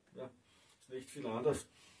 Ja, ist nicht viel anders.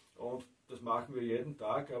 Und das machen wir jeden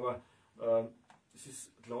Tag, aber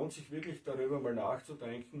es lohnt sich wirklich darüber mal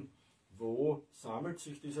nachzudenken, wo sammelt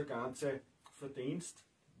sich dieser ganze Verdienst,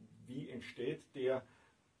 wie entsteht der,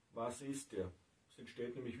 was ist der. Es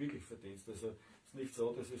entsteht nämlich wirklich Verdienst. Also es ist nicht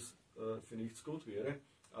so, dass es für nichts gut wäre,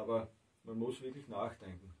 aber man muss wirklich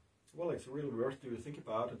nachdenken. Well, it's really worth to think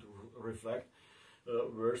about and to reflect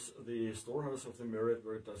where's the storehouse of the merit,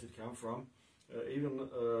 where does it come from. Even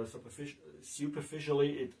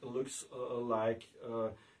superficially it looks like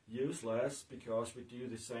useless because we do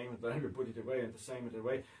the same and then we put it away and the same and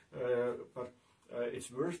away. But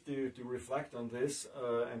it's worth to reflect on this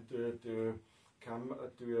and to come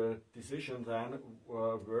to a decision then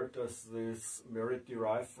where does this merit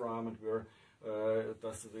derive from and where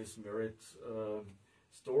does this merit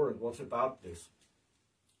store and what's about this.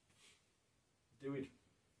 Do it.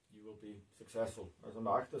 You will be successful. Also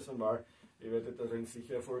macht das einmal, ihr werdet darin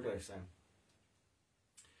sicher erfolgreich sein.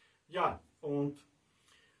 Ja, und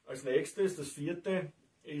als nächstes, das vierte,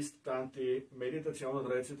 ist dann die Meditation und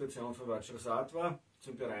Rezitation von Vajrasattva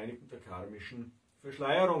zum Bereinigen der karmischen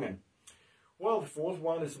Verschleierungen. Well, the fourth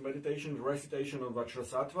one is meditation and recitation of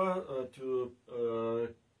Vajrasattva to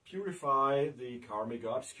purify the karmic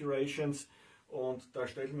obscurations. Und da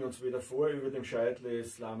stellen wir uns wieder vor, über dem Scheitel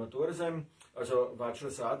ist Lama Dorsem, also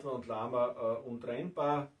Vajrasattva und Lama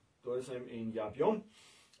untrennbar, Dorsem in Yabyon.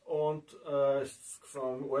 Und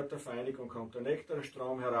vom Ort der Vereinigung kommt der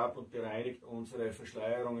Nektarstrom herab und bereinigt unsere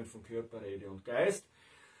Verschleierungen von Körper, Rede und Geist.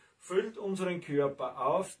 Füllt unseren Körper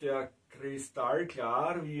auf, der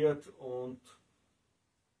kristallklar wird und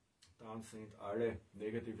dann sind alle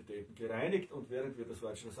Negativitäten gereinigt. Und während wir das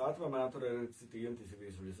Vajrasattva-Mantra rezitieren, diese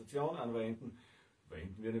Visualisation anwenden,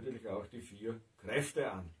 wenden wir natürlich auch die 4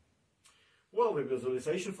 Kräfte an. Well, the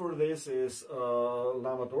visualization for this is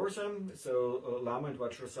Lama Dorsem. So Lama and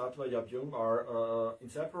Vajrasattva Yabyum are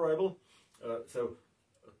inseparable. So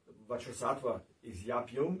Vajrasattva is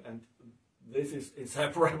Yabyum, and this is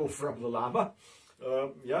inseparable from the Lama.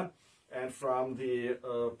 Yeah, and from the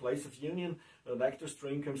place of union, the nectar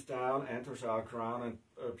stream comes down, enters our crown, and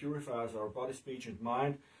purifies our body, speech, and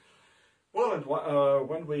mind. Well, and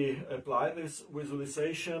when we apply this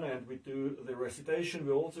visualization and we do the recitation,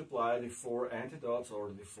 we also apply the 4 antidotes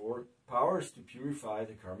or the 4 powers to purify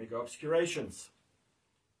the karmic obscurations.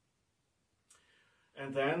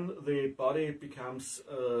 And then the body becomes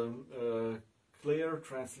clear,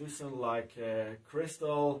 translucent like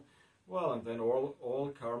crystal. Well, and then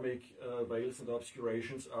all karmic veils and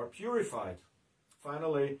obscurations are purified.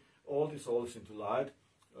 Finally, all dissolves into light.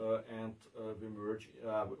 And we merge,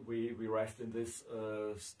 we rest in this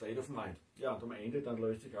state of mind. Ja, und am Ende dann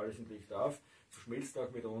löst sich alles in Licht auf, verschmilzt auch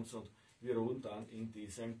mit uns und wir ruhen dann in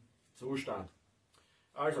diesem Zustand.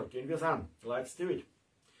 Also, gehen wir es an. Let's do it.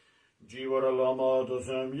 Jivara lama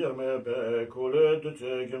dosem yerme be kule de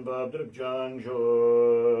tegen bab Ngak'chang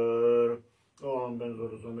jor. On ben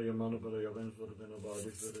zor zome yemanu bada ya ben zor den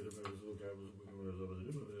abadi zere de bezu kabuz bugum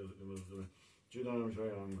zabadi. Jidam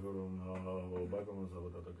Shayam Gurum Namo Bhagavan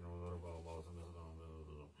Savadata Gnodara Bhava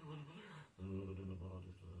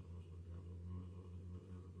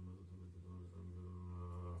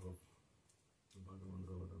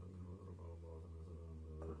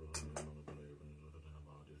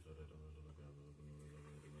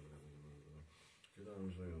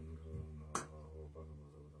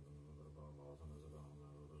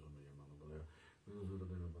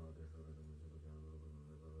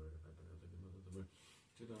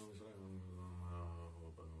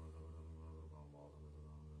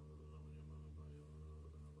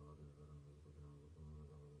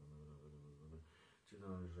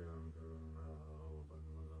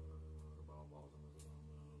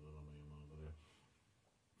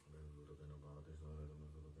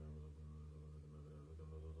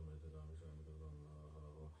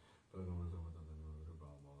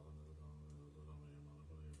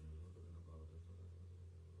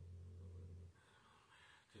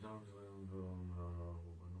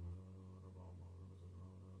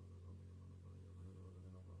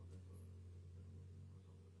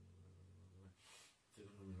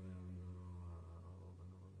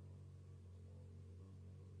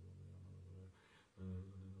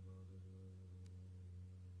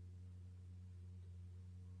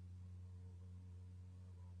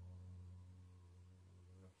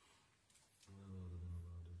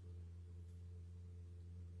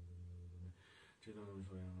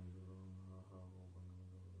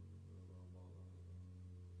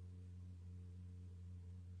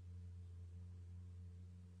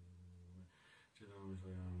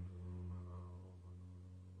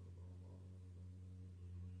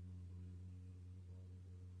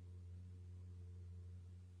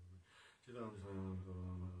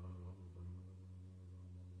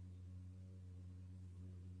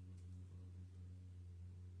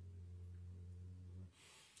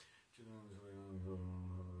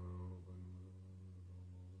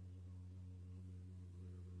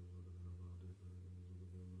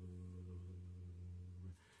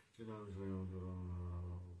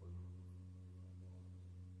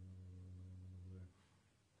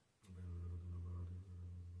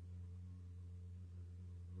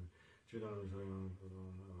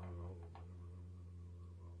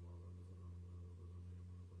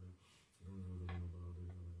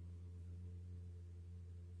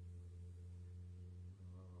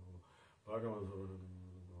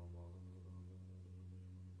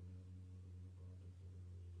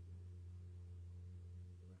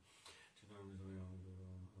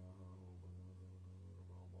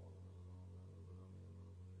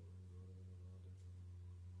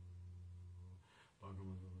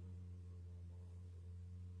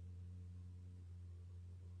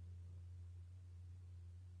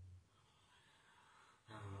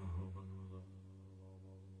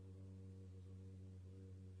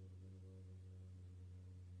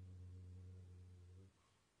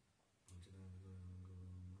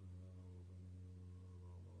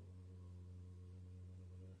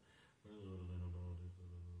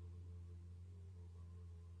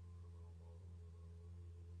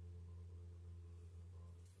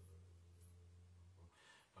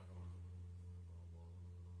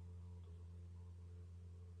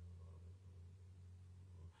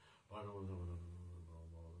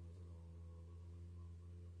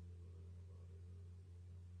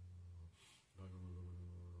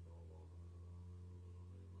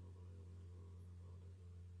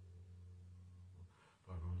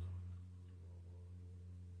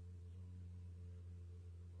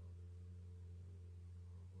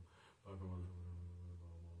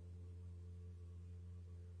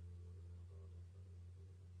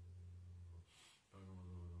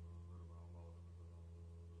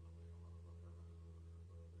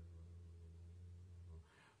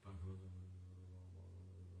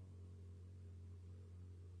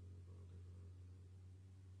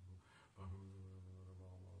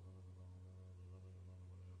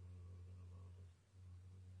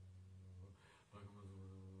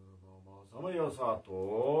Samayasato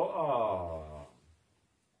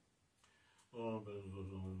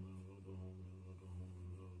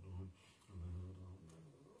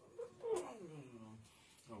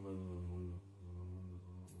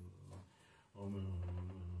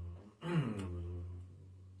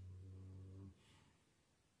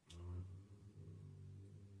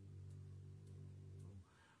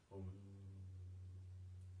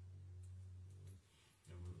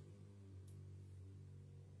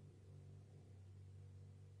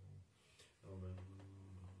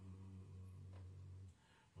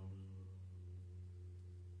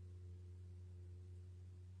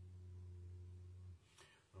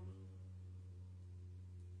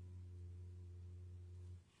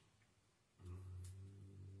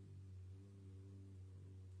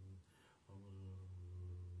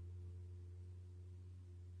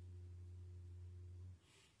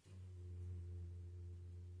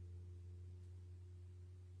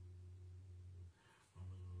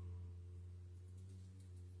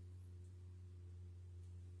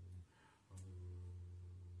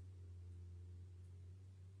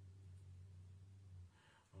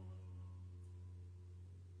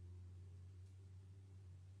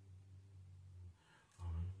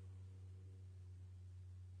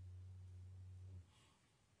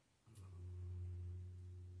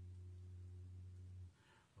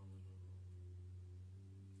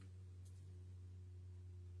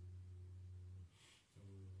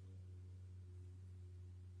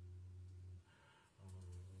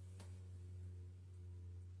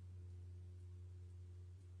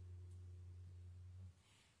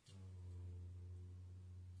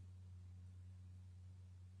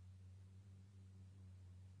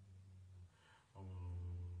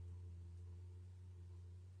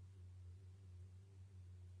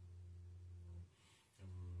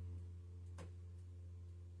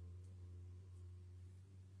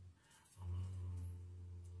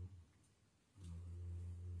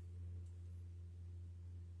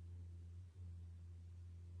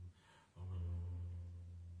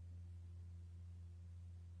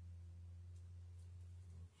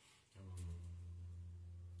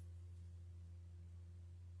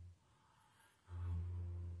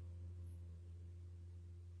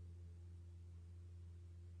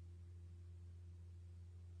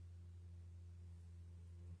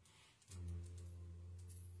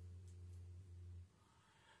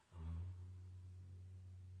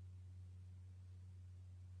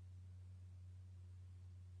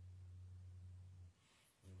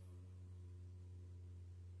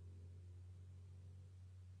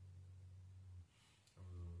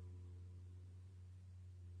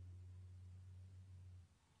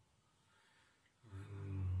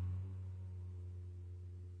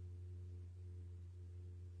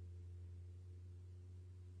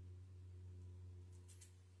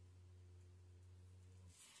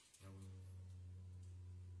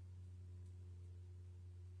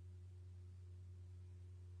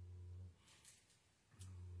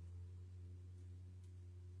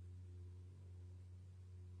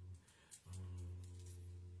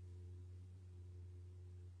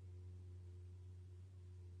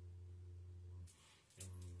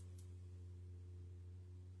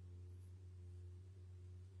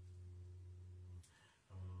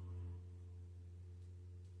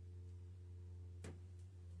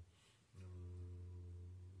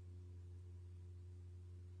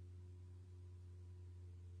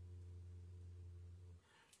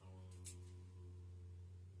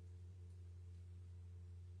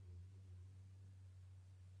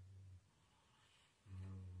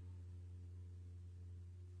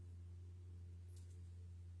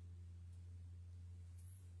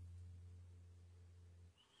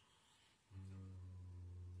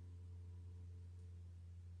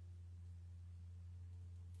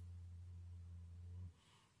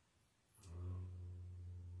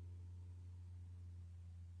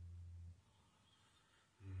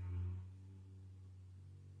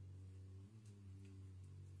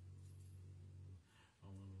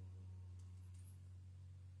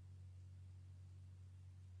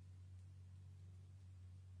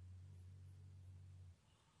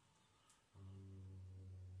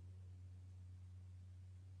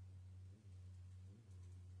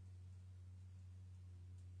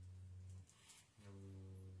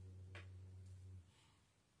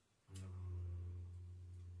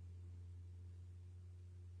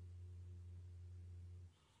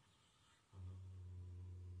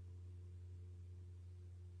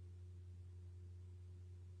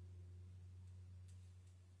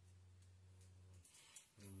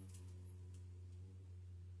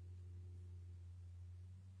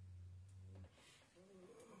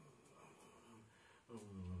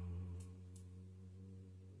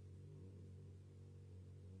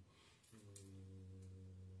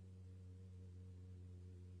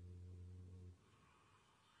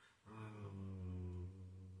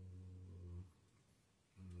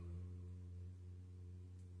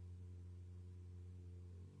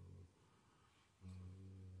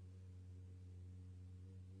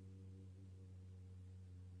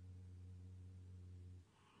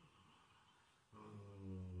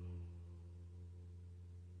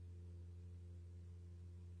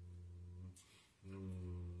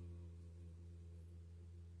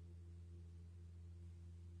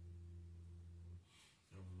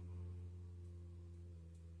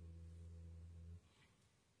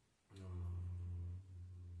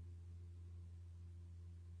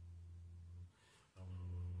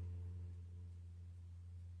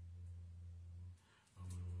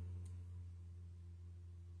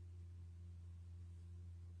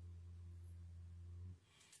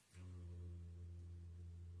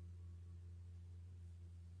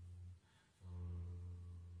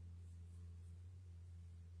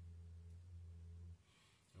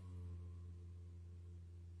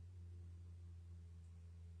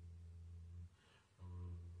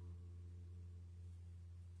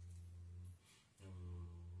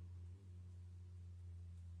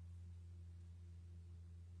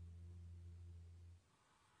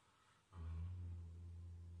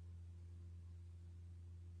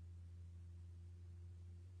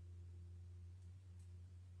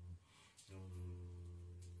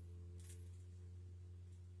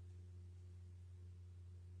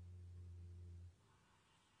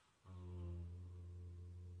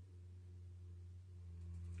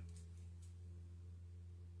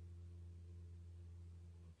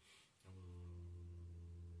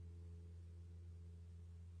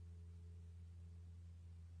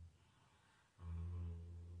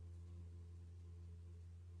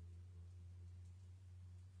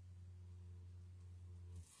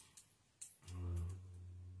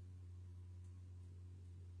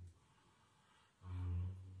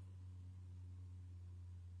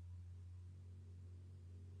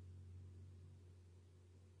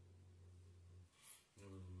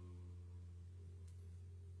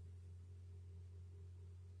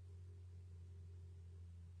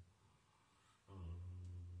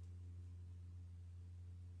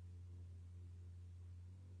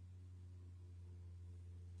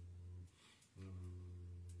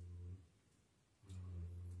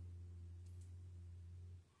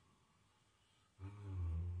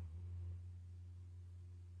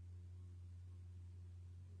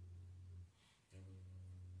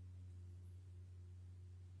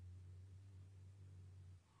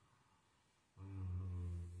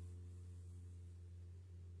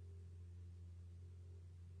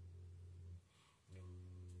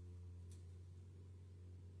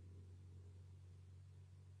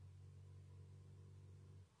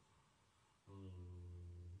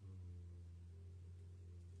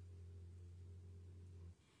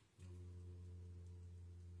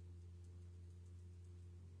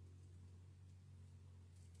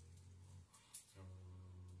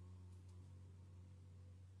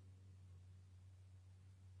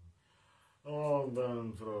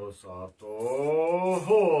Ngondro sato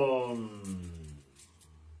hon.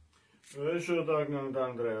 Eshudagnang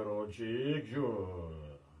dangre roji gyu.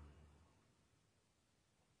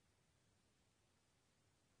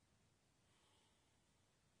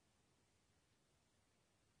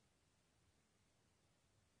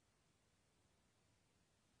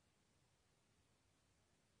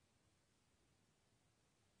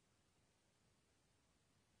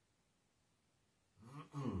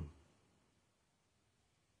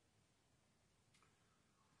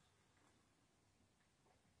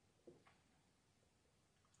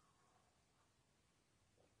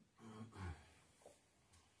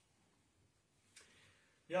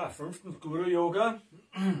 Ja, fünftens Guru-Yoga,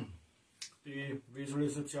 die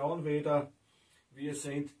Visualisation wieder. Wir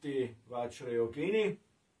sind die Vajrayogini.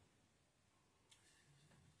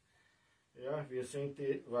 Ja, wir sind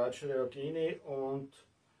die Vajrayogini und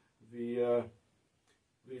wir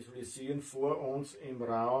visualisieren vor uns im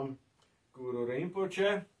Raum Guru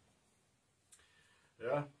Rinpoche.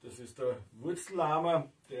 Ja, das ist der Wurzellama,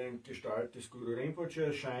 der in Gestalt des Guru Rinpoche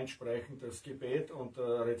erscheint, sprechen das Gebet und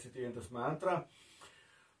rezitieren das Mantra.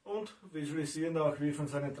 Und visualisieren auch, wie von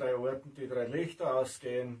seinen 3 Orten die 3 Lichter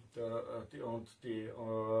ausgehen uns die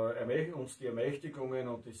Ermächtigungen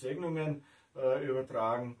und die Segnungen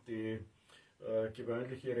übertragen. Die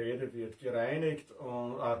gewöhnliche Rede wird gereinigt,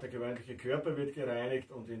 und der gewöhnliche Körper wird gereinigt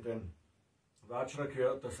und in den der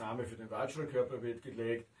Same für den Vajra-Körper wird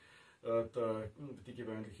gelegt. Die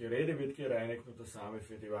gewöhnliche Rede wird gereinigt und der Same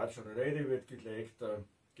für die Vajra-Rede wird gelegt. Der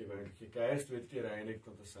gewöhnliche Geist wird gereinigt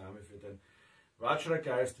und der Same für den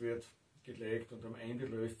Vajra-Geist wird gelegt, und am Ende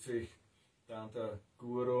löst sich dann der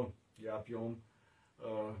Guru Yapyum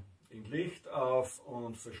in Licht auf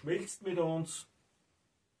und verschmilzt mit uns,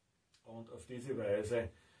 und auf diese Weise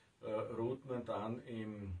ruht man dann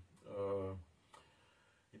in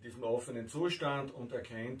diesem offenen Zustand und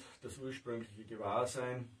erkennt das ursprüngliche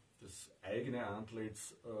Gewahrsein, das eigene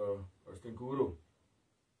Antlitz als den Guru.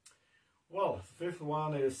 Well, the 5th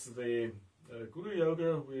one is the Guru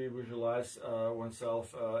Yoga. We visualize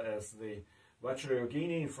oneself as the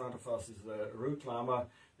Vajrayogini. In front of us is the root lama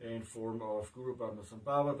in form of Guru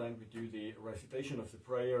Padmasambhava. Then we do the recitation of the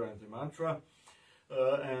prayer and the mantra.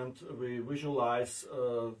 And we visualize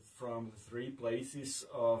from the 3 places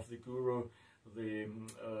of the Guru, the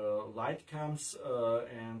light comes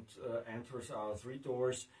and enters our 3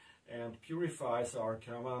 doors and purifies our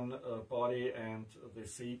common body and the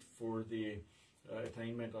seat for the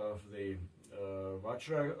attainment of the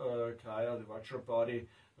Vajra Kaya, the Vajra body,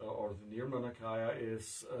 or the Nirmana Kaya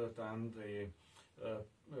is then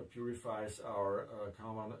purifies our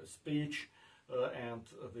common speech, and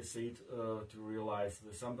the seat to realize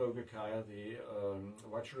the Sambhoga Kaya, the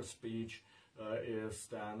Vajra speech, is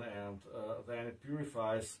done, and then it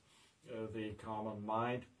purifies the common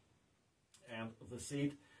mind, and the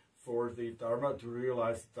seat for the Dharma, to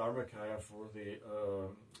realize the Dharma Kaya for the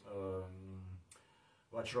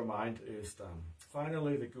Vajra mind is done.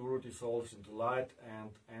 Finally, the Guru dissolves into light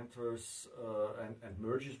and enters and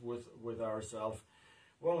merges with ourselves.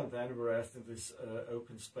 Well, and then we rest in this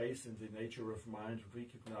open space in the nature of mind,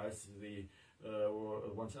 recognize the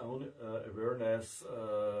one's own awareness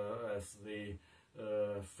as the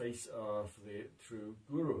face of the true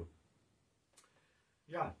Guru.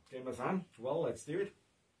 Ja, gehen wir es an. Well, let's do it.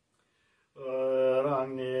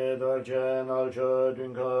 Rangni dorjen alcho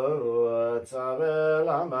dunkaru tsabe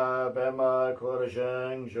lama bema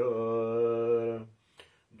korsheng jor.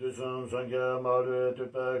 Duzun sangye maru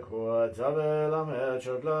tupe kwa tsabe lama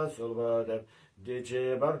chokla sulba dep.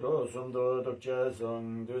 Dichi bardo sundo dokche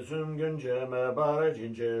sung duzun gunje me bara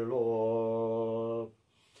jinje lo.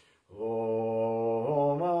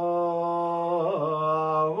 Oma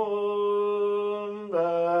om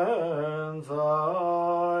ben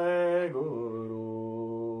sai guru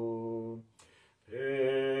pema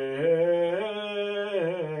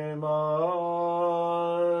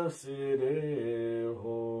sire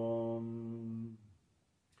hom.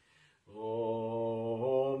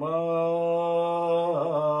 Oma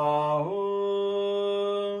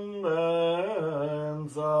om ben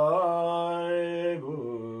sai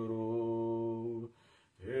guru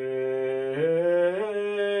pema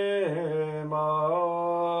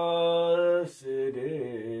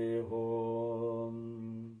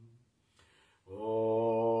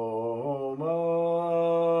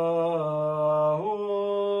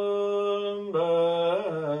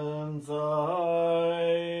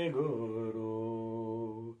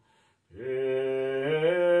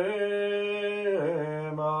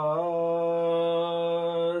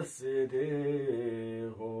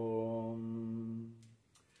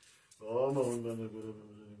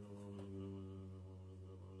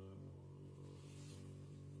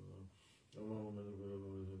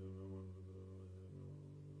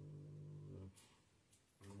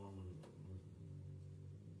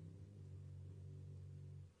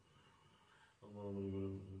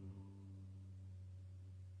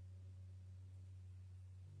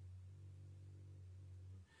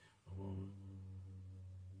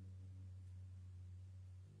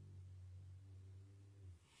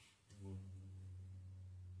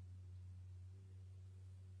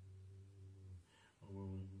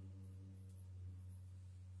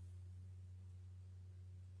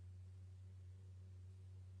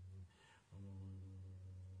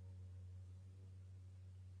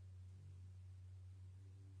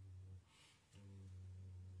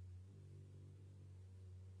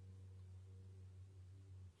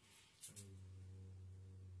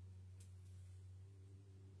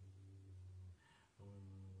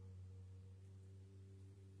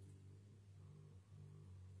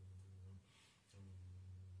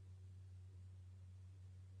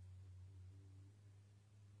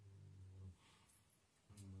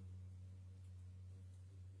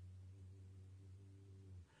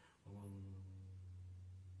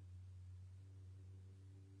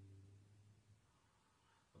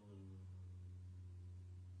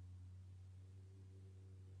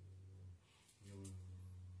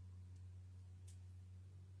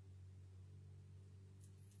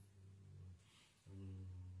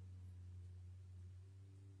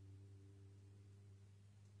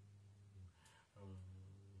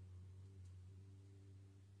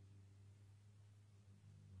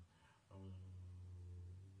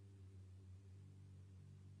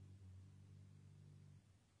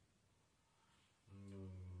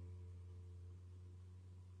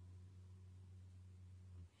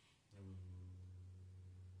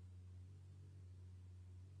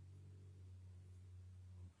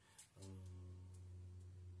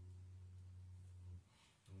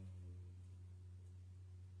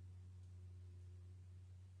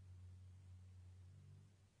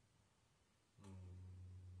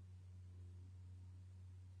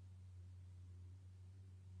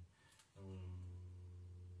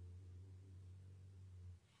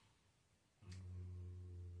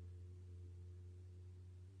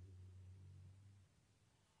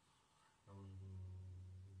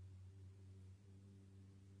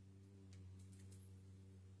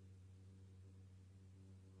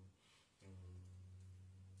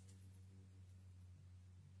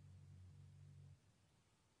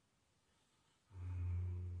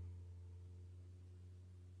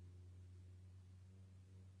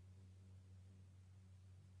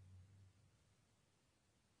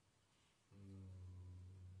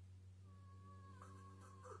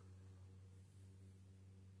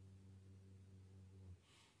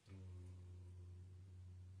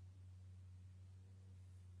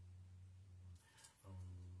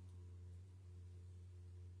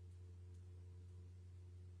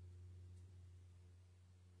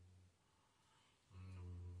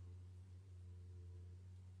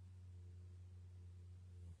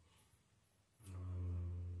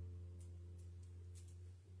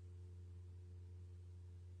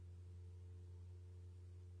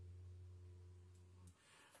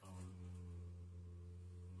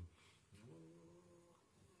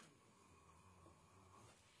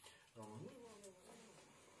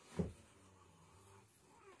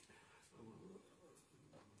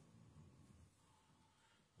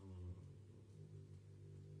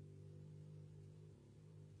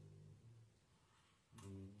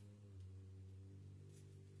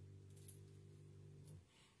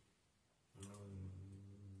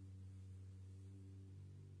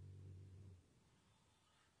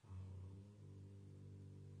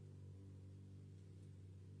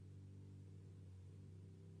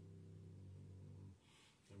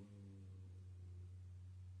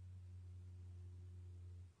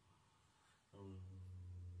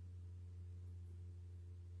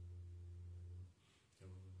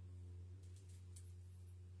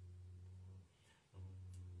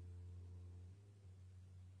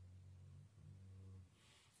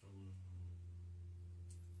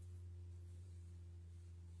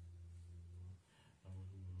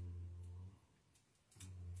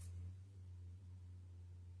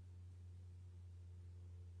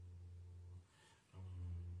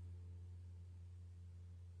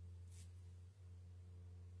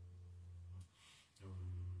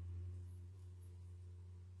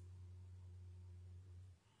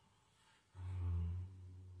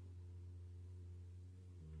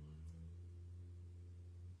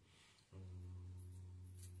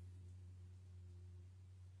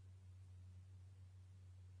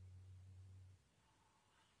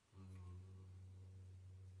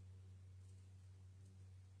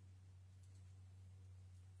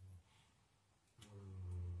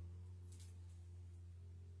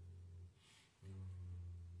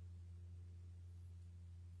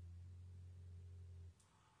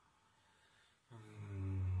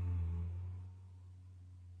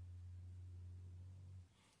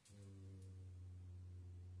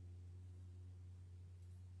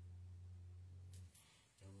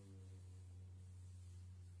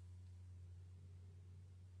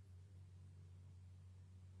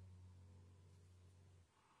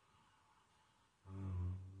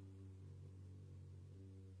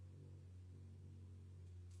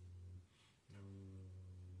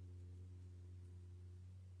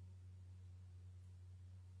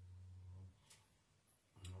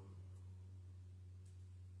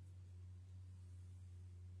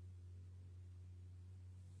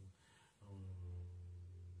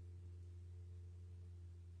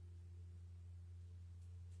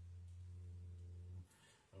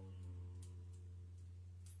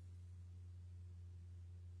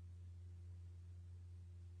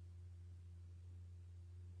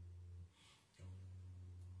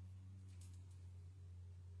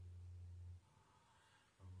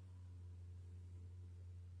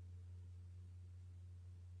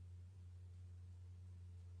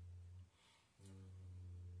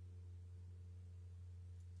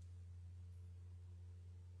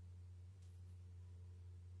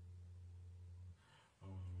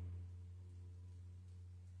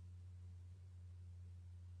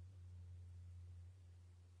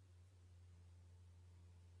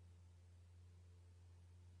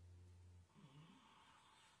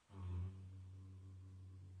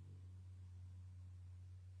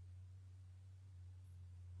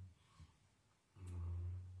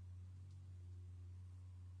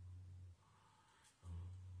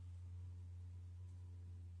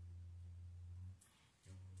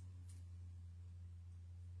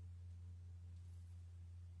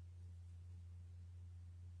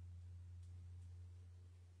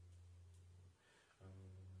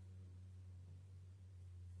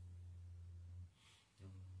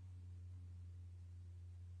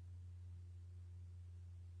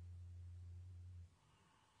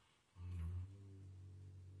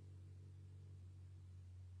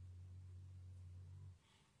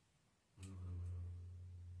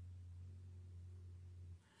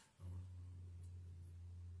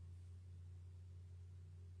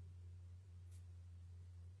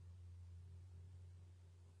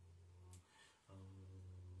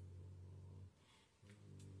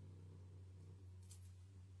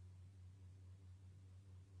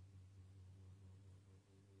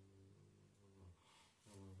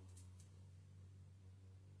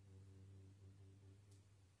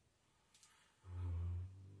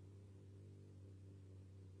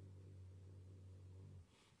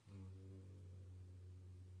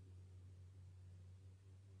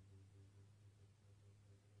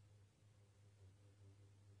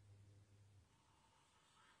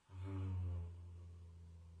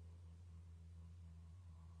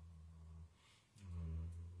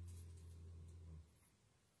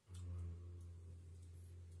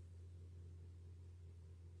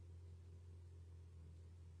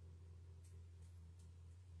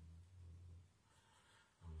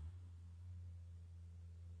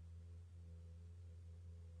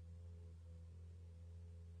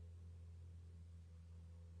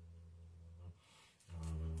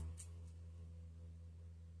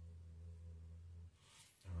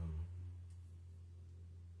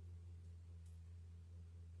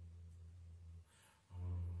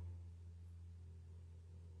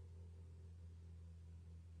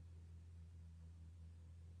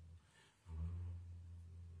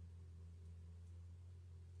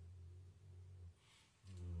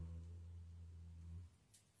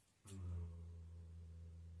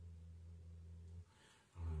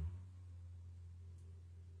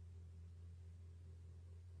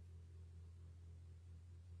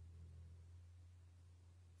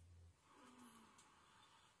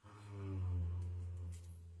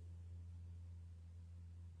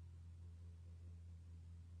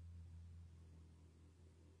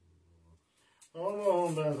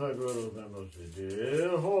Om Bensa Guru Benmo Siddhi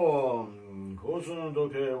Hom Kusun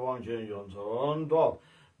Duke Wangchen Yonson Dop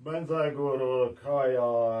Bensa Guru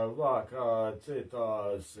Kaya Vaka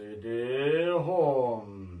Tsita Siddhi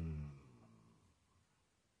Hom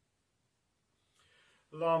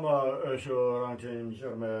Lama Esho Rangchen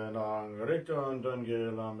Sherme Nang Rikton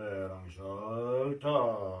Dengi Lame Rang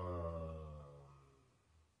Shalta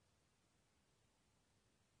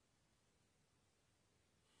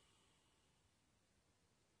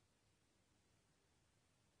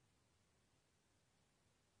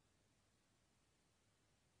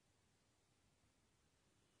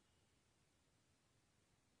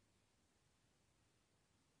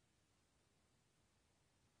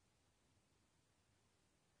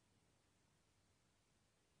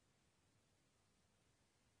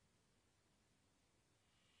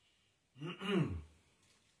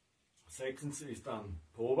Sechstens ist dann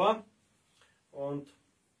Pova und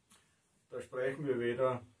da sprechen wir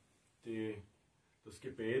wieder das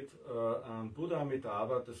Gebet an Buddha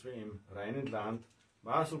Amitabha, dass wir im reinen Land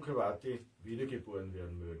Mahasukhavati wiedergeboren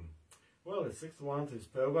werden mögen. Well, the sixth one is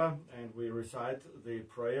Pova and we recite the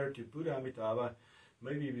prayer to Buddha Amitabha,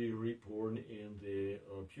 may we be reborn in the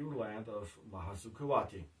pure land of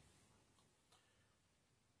Mahasukhavati.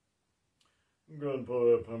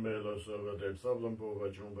 Gunpo Pamela Sova Dev Sablam Pova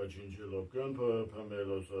Chumba Chinchilop, Gunpo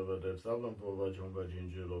Pamela Sova Dev Sablam Pova Chumba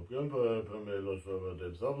Chinchilop, Gunpo Pamela Sova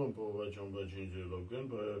Dev Sablam Pova Chumba Chinchilop,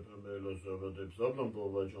 Gunpo Pamela Sova Dev Sablam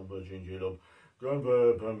Pova Chumba Chinchilop,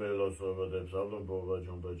 Gunpo Pamela Sova Dev Sablam Pova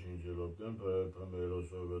Chumba Chinchilop, Gunpo Pamela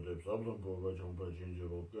Sova Dev Sablam Pova Chumba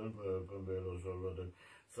Chinchilop, Gunpo Pamela Sova Dev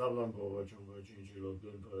Sablam Pova Chumba Chinchilop,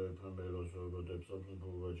 Gunpo Pamela Sova Dev Sablam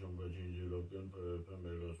Pova Chumba Chinchilop, Gunpo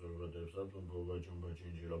Pamela Sova Dev Sablam Pova Chumba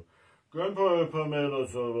Chinchilop, Gunpo Pamela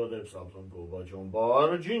Sova Dev Sablam Pova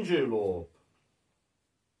Chumba Chinchilop.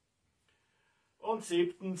 Und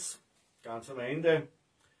siebtens, ganz am Ende,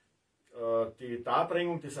 die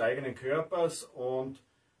Darbringung des eigenen Körpers und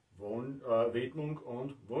Widmung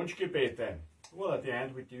und Wunschgebete. Well, at the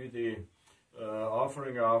end we do the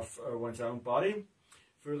offering of one's own body.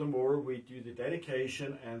 Furthermore, we do the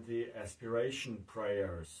dedication and the aspiration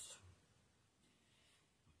prayers.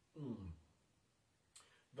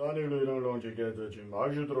 Dani Lüdon Longe Geta Jim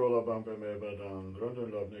Magidrola Bampa Mebadan,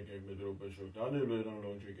 Drundun Labnik with Rupeshuk, Dani Lüdon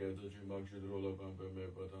Longe Geta Jim Magidrola Bampa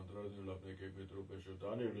Mebadan, Drundun Labnik with Rupeshuk,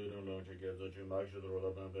 Dani Lüdon Longe Geta Jim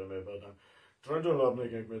Magidrola Bampa Mebadan, Drundun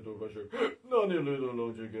Labnik with Rupeshuk, Dani Lüdon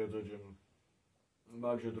Longe Geta Jim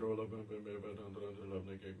Magidrola Bampa Mebadan, Drundun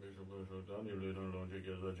Labnik with Rupeshuk, Dani Lüdon Longe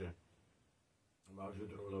Geta Jim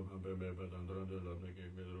Magidrola Bampa Mebadan, Drundun Labnik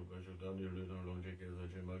with Rupeshuk, Dani Lüdon Longe Geta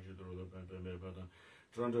Jim Magidrola Bampa Mebadan,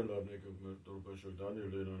 Trundle Labnik with Rupeshuk, Dani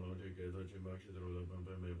Lüdon Longe Geta Jim Magidrola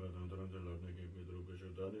Bampa Mebadan, Trundle Labnik with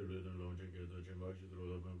Rupeshuk, Dani Lüdon Longe Geta Jim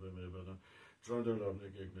Magidrola Bampa Mebadan, Trundle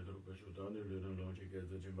Labnik with Rupeshuk, Dani Lüdon Longe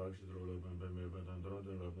Geta Jim Magidrola Bampa Mebadan,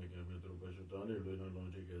 Trundle Labnik with Rupeshuk, Dani Lüdon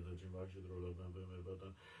Longe Geta Jim Magidrola Bampa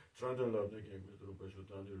Mebadan, Trundle Labnik with Rupeshuk,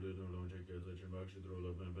 Dani Lüdon Longe Geta Jim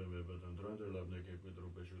Magidrola Bampa Mebadan, Trundle Labnik with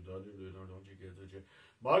Rupeshuk, Dani Lüdon Longe Geta Jim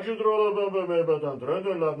Magidrola Bampa Mebadan,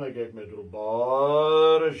 Trundle Labnik with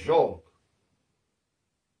Rupeshuk.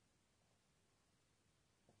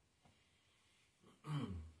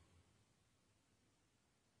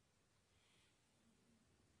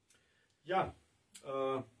 Ja,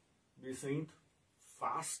 wir sind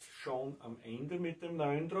fast schon am Ende mit dem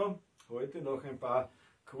Ngondro. Heute noch ein paar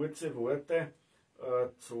kurze Worte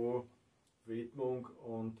zu Widmung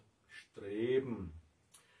und Streben.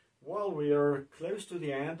 Well, we are close to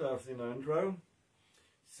the end of the Ngondro.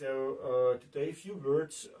 So today a few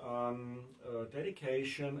words on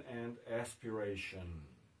dedication and aspiration.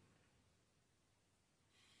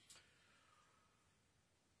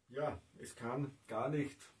 Ja, es kann gar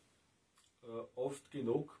nicht oft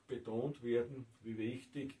genug betont werden, wie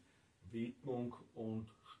wichtig Widmung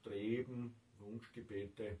und Streben,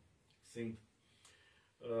 Wunschgebete sind.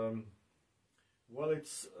 Well,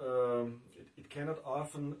 it cannot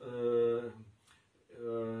often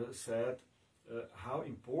said how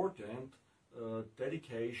important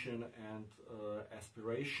dedication and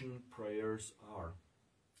aspiration prayers are.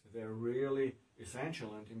 They're really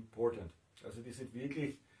essential and important. Also die sind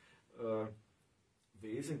wirklich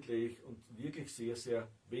wesentlich und wirklich sehr, sehr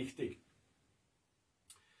wichtig.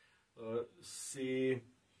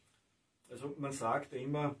 Also man sagt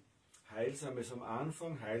immer, Heilsames am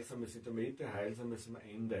Anfang, Heilsames in der Mitte, Heilsames am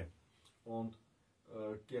Ende. Und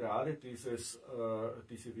gerade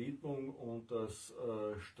diese Widmung und das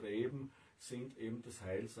Streben sind eben das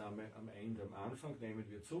Heilsame am Ende. Am Anfang nehmen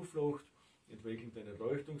wir Zuflucht, entwickeln den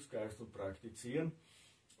Erleuchtungsgeist und praktizieren.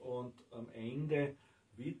 Und am Ende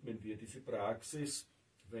widmen wir diese Praxis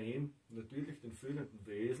wem? Natürlich den fühlenden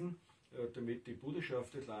Wesen, damit die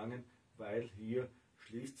Buddhaschaft erlangen, weil hier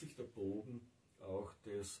schließt sich der Bogen auch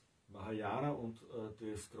des Mahayana und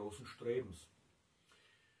des großen Strebens.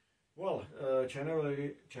 Well,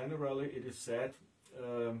 generally it is said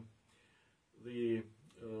the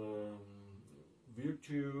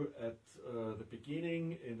virtue at the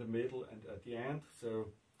beginning, in the middle, and at the end.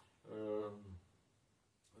 So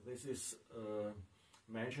this is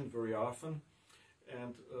mentioned very often.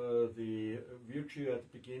 And the virtue at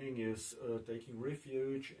the beginning is taking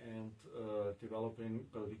refuge and developing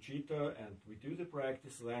bodhicitta, and we do the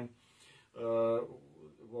practice then.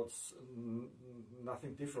 What's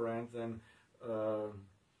nothing different than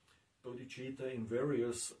bodhicitta in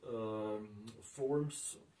various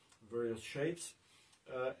forms, various shapes,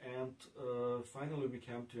 and finally we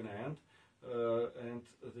come to an end, and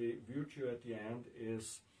the virtue at the end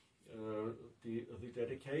is the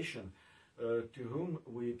dedication. To whom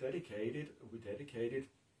we dedicated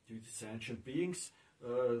to the sentient beings,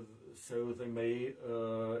 so they may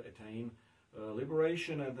attain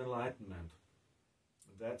liberation and enlightenment.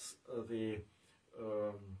 That's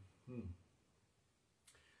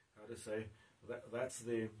that's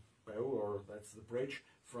the bow, or that's the bridge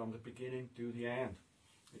from the beginning to the end.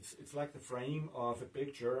 It's like the frame of a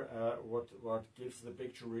picture, what gives the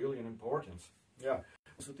picture really an importance. Ja,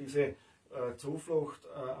 also diese Zuflucht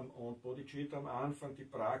und Bodhicitta am Anfang, die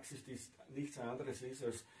Praxis, die nichts anderes ist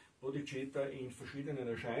als Bodhicitta in verschiedenen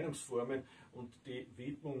Erscheinungsformen, und die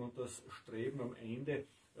Widmung und das Streben am Ende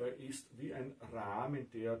ist wie ein Rahmen,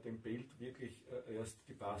 der dem Bild wirklich erst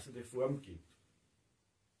die passende Form gibt.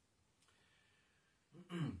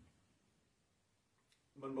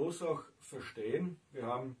 Man muss auch verstehen, wir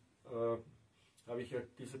haben, habe ich ja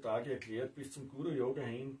diese Tage erklärt, bis zum Guru-Yoga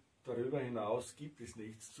hin, darüber hinaus gibt es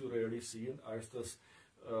nichts zu realisieren als das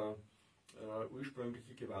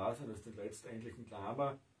ursprüngliche Gewahrsein, als den letztendlichen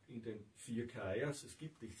Lama in den 4 Kayas. Es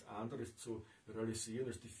gibt nichts anderes zu realisieren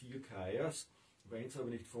als die 4 Kayas. Wenn es aber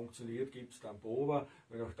nicht funktioniert, gibt es dann Bova.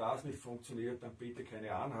 Wenn auch das nicht funktioniert, dann bitte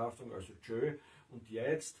keine Anhaftung, also Tschö. Und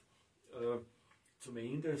jetzt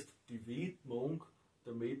zumindest die Widmung,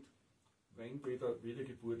 damit, wenn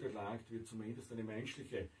Wiedergeburt erlangt wird, zumindest eine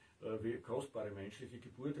menschliche, kostbare menschliche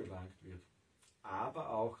Geburt erlangt wird. Aber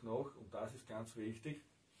auch noch, und das ist ganz wichtig,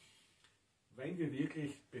 wenn wir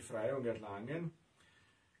wirklich Befreiung erlangen,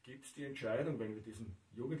 gibt es die Entscheidung, wenn wir diesen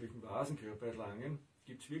jugendlichen Vasenkörper erlangen,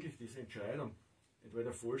 gibt es wirklich diese Entscheidung,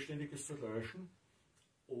 entweder vollständiges Verlöschen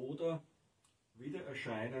oder wieder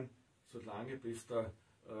erscheinen, solange bis der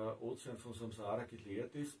Ozean von Samsara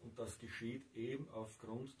geleert ist, und das geschieht eben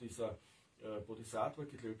aufgrund dieser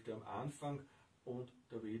Bodhisattva-Gelübde am Anfang und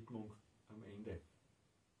der Widmung am Ende.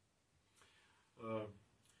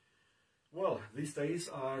 Well, these days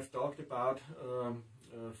I've talked about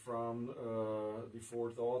from the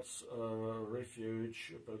 4 thoughts,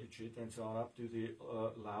 refuge, bodhicitta, and so on, up to the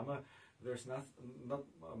Lama. There's not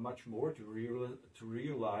much more to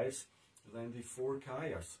realize than the 4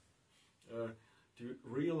 Kayas. To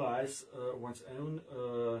realize one's own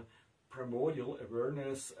primordial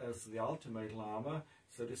awareness as the ultimate Lama,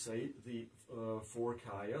 so to say, the 4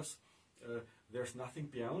 Kayas, there's nothing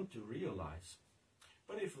beyond to realize.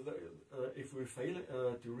 But if we fail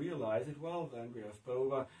to realize it, well, then we have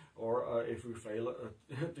Bova, or if we fail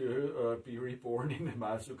to be reborn in the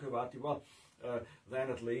Mahasukhavati, well, then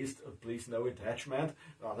at least please no attachment,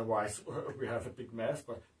 otherwise we have a big mess,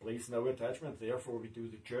 but please no attachment, therefore we do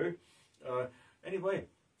the Cho. Anyway,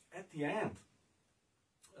 at the end,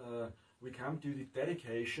 we come to the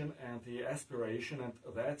dedication and the aspiration, and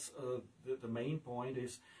that's the main point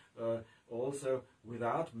is also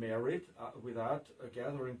without merit, without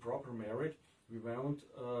gathering proper merit, we won't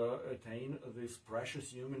attain this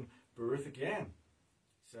precious human birth again.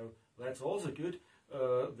 So that's also good.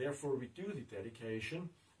 Therefore, we do the dedication,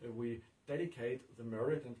 we dedicate the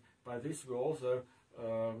merit, and by this we also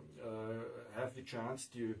have the chance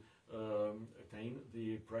to attain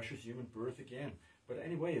the precious human birth again. But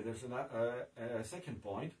anyway, there's a second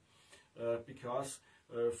point, because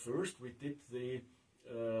first we did the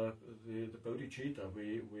bodhicitta,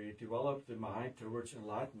 we developed the mind towards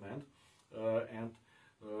enlightenment, and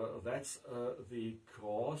that's the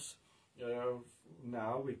cause.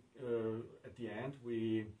 Now we at the end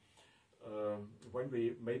when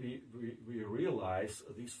we realize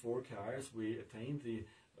these 4 kayas, we attain the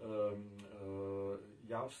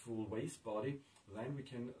youthful waste body, then we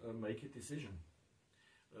can make a decision.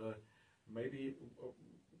 Maybe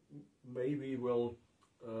we'll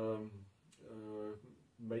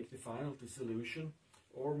make the final dissolution,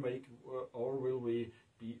 or will we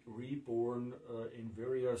be reborn in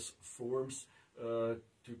various forms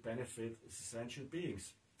to benefit sentient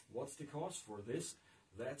beings. What's the cause for this?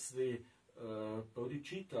 That's the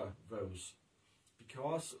bodhicitta vows.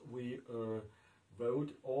 Because we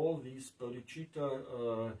vowed all these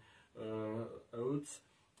bodhicitta oaths,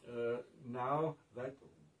 now that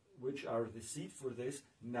which are the seed for this,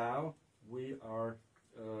 now we are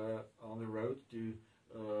on the road to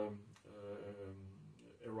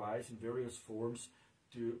arise in various forms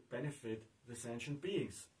to benefit the sentient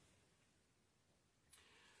beings.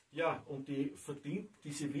 Ja, und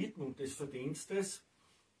diese Widmung des Verdienstes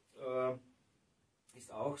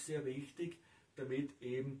ist auch sehr wichtig, damit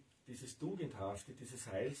eben dieses Tugendhafte, dieses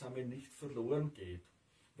Heilsame nicht verloren geht.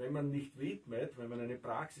 Wenn man nicht widmet, wenn man eine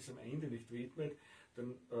Praxis am Ende nicht widmet,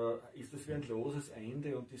 dann ist das wie ein loses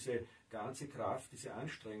Ende und diese ganze Kraft, diese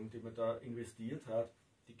Anstrengung, die man da investiert hat,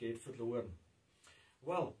 die geht verloren.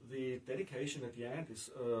 Well, the dedication at the end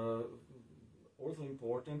is also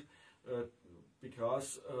important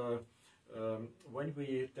because when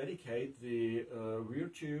we dedicate the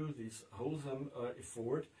virtue, this wholesome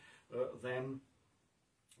effort, then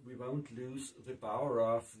we won't lose the power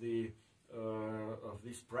of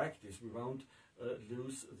this practice. We won't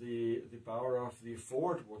lose the power of the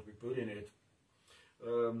effort what we put in it.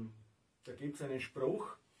 Da gibt es einen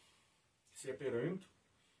Spruch, sehr berühmt.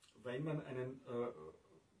 Wenn man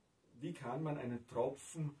wie kann man einen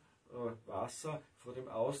Tropfen Wasser vor dem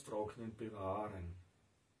Austrocknen bewahren?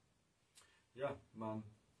 Ja, man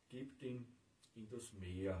gibt ihn in das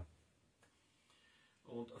Meer.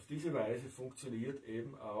 Und auf diese Weise funktioniert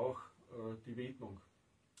eben auch die Widmung.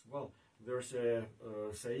 Well, there's a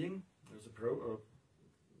saying, it's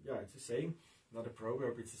a saying, not a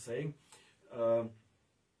proverb, it's a saying.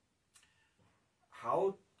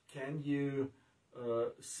 How can you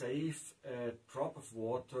save a drop of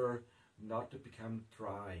water not to become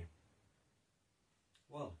dry?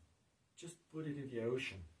 Well, just put it in the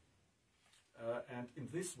ocean. And in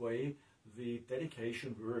this way, the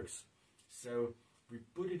dedication works. So we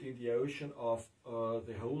put it in the ocean of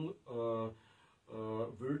the whole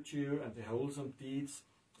virtue and the wholesome deeds,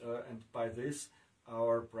 and by this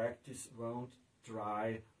our practice won't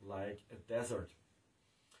dry like a desert.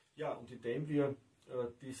 Ja, und indem wir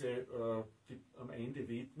am Ende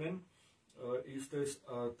widmen, ist es,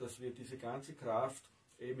 dass wir diese ganze Kraft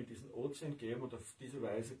eben in diesen Ozean geben und auf diese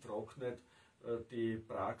Weise trocknet die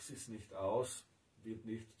Praxis nicht aus, wird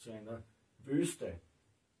nicht zu einer Wüste.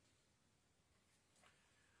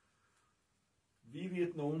 Wie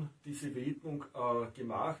wird nun diese Widmung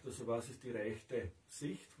gemacht? Also was ist die rechte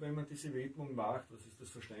Sicht, wenn man diese Widmung macht? Was ist das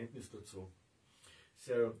Verständnis dazu?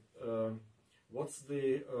 So, what's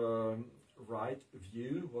the right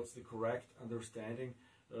view? What's the correct understanding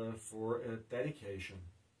for a dedication?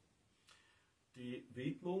 Die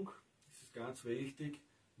Widmung, das ist ganz wichtig,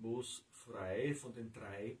 muss frei von den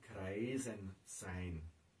 3 Kreisen sein.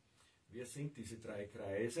 Wer sind diese 3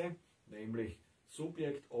 Kreise? Nämlich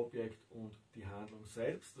Subjekt, Objekt und die Handlung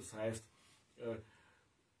selbst. Das heißt,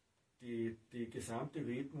 die gesamte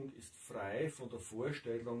Widmung ist frei von der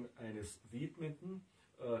Vorstellung eines Widmenden,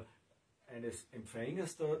 eines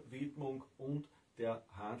Empfängers der Widmung und der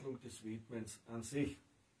Handlung des Widmens an sich.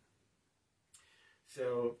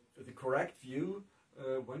 So, the correct view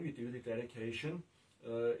when we do the dedication,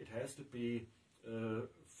 it has to be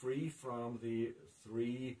free from the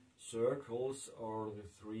 3 circles or the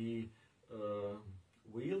 3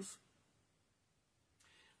 wheels.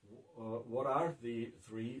 What are the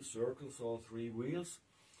 3 circles or 3 wheels?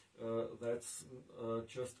 That's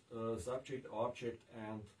just subject, object,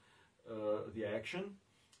 and the action.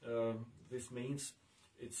 This means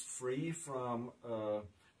it's free from a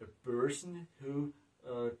person who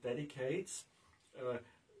dedicates.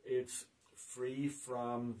 It's free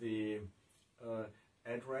from the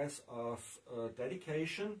address of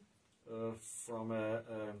dedication, from a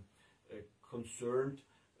concerned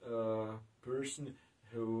person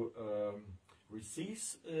who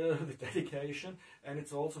receives the dedication, and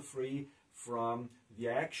it's also free from the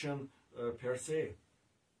action per se.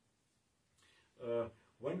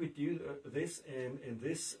 When we do this in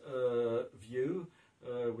this view,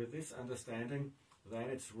 with this understanding, then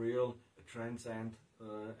it's real transcend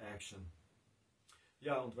action.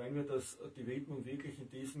 Ja, und wenn wir die Widmung wirklich in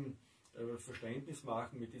diesem Verständnis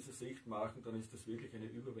machen, mit dieser Sicht machen, dann ist das wirklich eine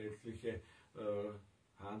überweltliche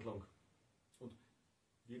Handlung und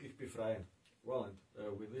wirklich befreiend. Well,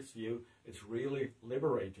 and with this view, it's really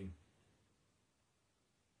liberating.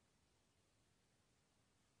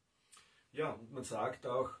 Ja, und man sagt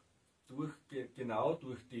auch, genau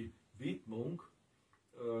durch die Widmung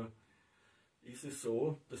ist es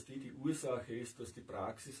so, dass die Ursache ist, dass die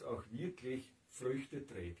Praxis auch wirklich Früchte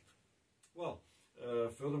trägt. Well,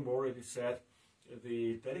 furthermore it is said,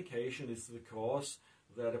 the dedication is the cause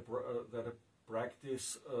that a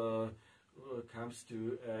practice comes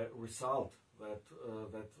to a result, that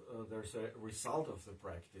there's a result of the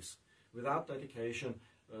practice. Without dedication,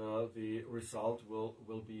 the result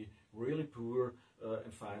will be really poor,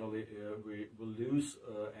 and finally we will lose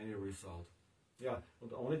any result. Ja,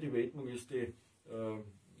 und ohne die Widmung ist die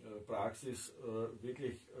Praxis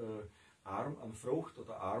wirklich arm an Frucht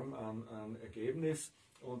oder arm an Ergebnis,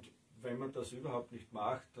 und wenn man das überhaupt nicht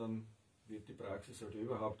macht, dann wird die Praxis halt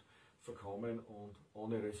überhaupt verkommen und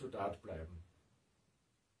ohne Resultat bleiben.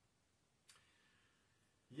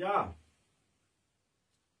 Ja,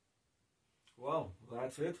 well,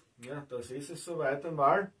 that's it. Ja, das ist es soweit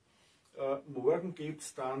einmal. Morgen gibt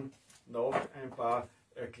es dann noch ein paar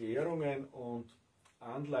Erklärungen und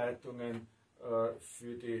Anleitungen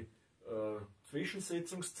für die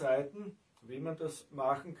Zwischensitzungszeiten, wie man das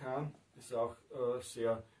machen kann. Das ist auch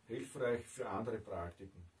sehr hilfreich für andere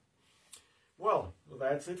Praktiken. Well,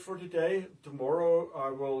 that's it for today. Tomorrow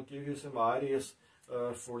I will give you some ideas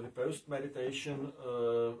for the post-meditation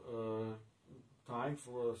time,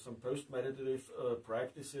 for some post-meditative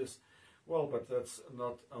practices. Well, but that's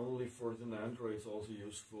not only for the Ngondro, it's also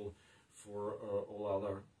useful for all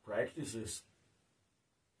other practices.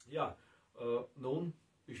 Ja, nun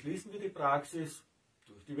beschließen wir die Praxis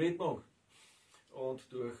durch die Widmung und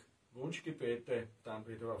durch Wunschgebete dann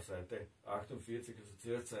wieder auf Seite 48, also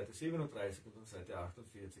zuerst Seite 37 und dann Seite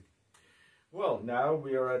 48. Well, now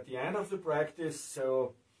we are at the end of the practice,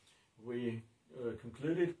 so we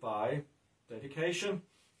concluded by dedication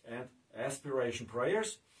and aspiration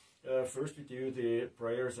prayers. First we do the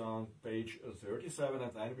prayers on page 37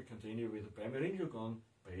 and then we continue with the Bemeringyuk on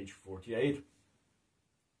page 48.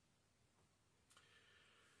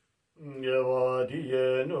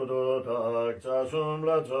 Ngevadiye nudo tak tasum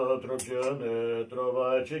latsa trupjene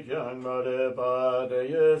trova chikyang mare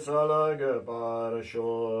padeye salage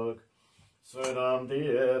parashok. Sunam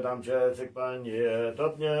diye damche sikpanye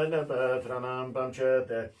topnye ne petranam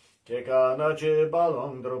pamchete kekana chi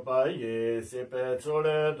balong drupaye si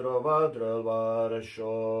petzole drova drvarashok.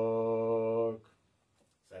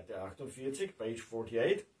 Seite 48, page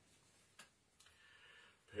 48.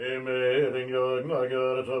 Himering yog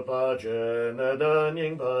magur to pache,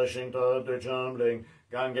 nedaning bashing to the jumbling,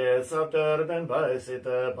 gange sapter den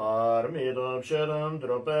paisite par midom shedam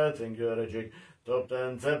dropeting yurjik, top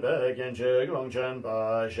den zebegen chig longchen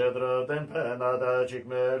pa, shedra den penada chik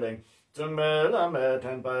meling, zung melame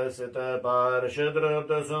ten paisite par, shedra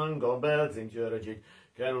de sun gombeting yurjik,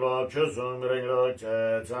 ken lok chusung ring lok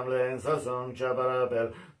che, zamling sasung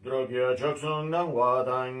chabarabel, Drogya choksung nang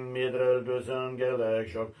wadang midrel dusung gelek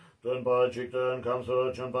shok dun pa chik dun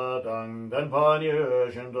kamso champa tang den pa nye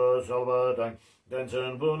shinto salva tang den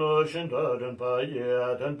sen buno shinto dun pa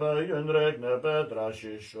ye den pa yun rek ne petra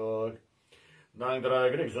shishok nang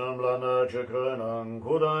drag riksum lana chukunang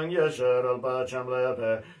kudang yesher al pa chamle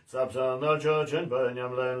pe sapsan al chochin pa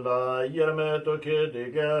nyam len la yerme to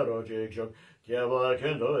kidi gero chik shok Kieva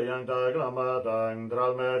kendo yang tag lama tang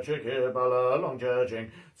dral me chike bala long che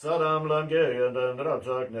ching Saram lam ge yenden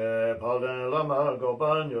rapsak ne palden lama go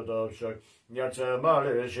ban yodov shak Nyatse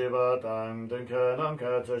mali shiva tang dunke nam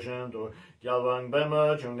katsa shintu Gyalvang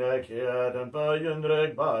bema chunga kia den pa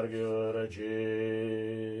yundrek bar gyure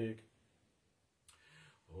chik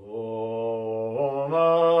Om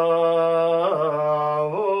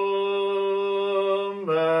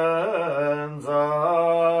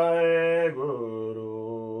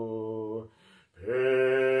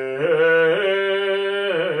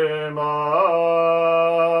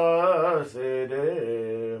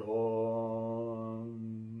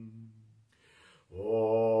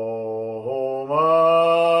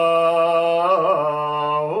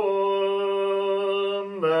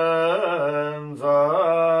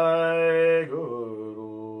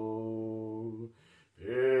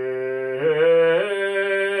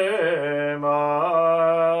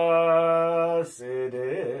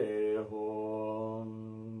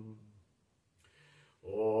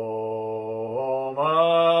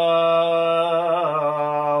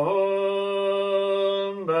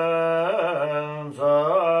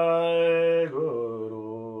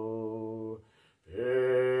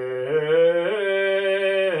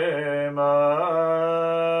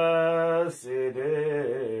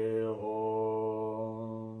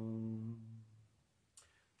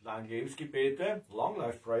Long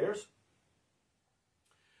life prayers.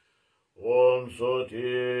 Om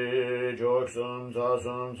soti joksun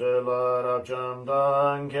sasun selar apcham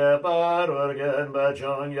dan kepar orgen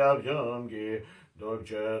bachon yapjom gi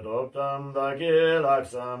dokche doptam daki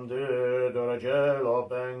laksam du dorje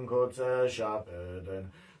lopen kotse shapeden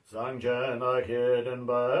sangchen akeden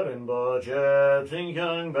barin boche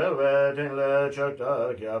tinkan belvetin le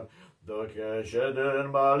çöktar kap doke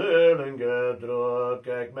şedin balülün gedrop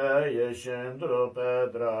kekme yeşin drop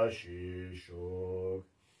edraşi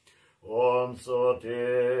şok Om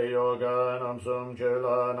soti yoga nam sum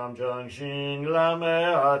chela nam chang shing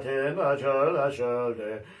lame aten achal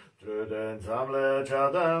shalde truden samle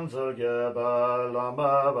chadan zulge ba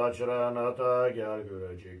lama bachranata gyal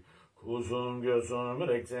gurajik kusum gösum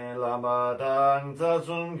reksen lama tang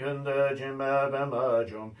tasum kunde jime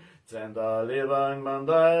bemajum Zenda livang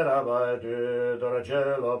mandai rabai du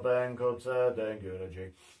dorachelo ben kotse den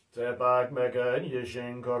gurajik Tepak meken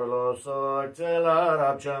yishin korlosak telar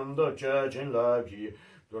apcham dokche chin labki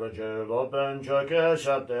Durache lopen choke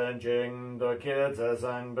shaten jing doke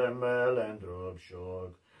tezang bembe lendrop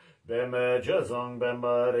shok Beme jezong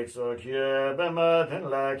bemba riksokye bema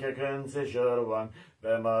tenla keken sishirwang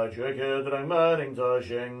Bema choke drang maring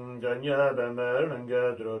zoshing danya bembe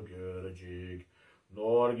lenge drop yurjik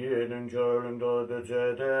Norgidin kölün dödü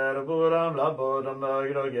çeter buram labodam da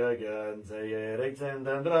grogegen Zeyerik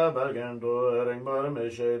senden drabelgen during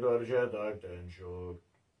barmeşe dorje takten şok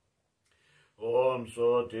Om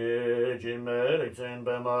soti cimerik sen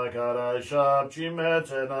bema kara şap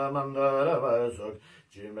cimete namandara vasok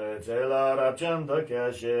Cimete larapçam da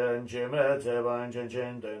keşen cimete bancın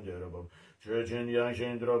çenden dürbüm Çöçün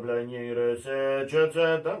yanshin droblen yirese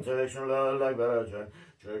çöte dansekşun lalak veracen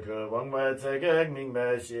Çökü vangme tegek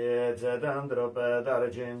mingme şiye zedan drope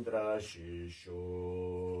darjin draşi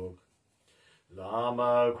şok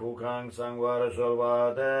Lama kukang sang var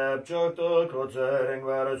solvadep çoktu kotsering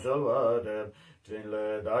var solvadep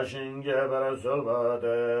Tinle daşin geber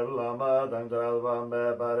solvadep lama dang dralvan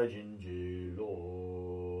be barjin jilop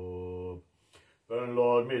Ben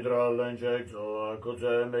lord midralen çekso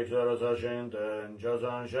kutse mekser saşinden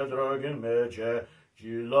Cazan şedrogin meçe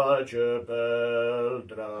Cila çöpel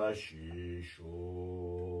draşi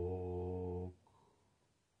şok.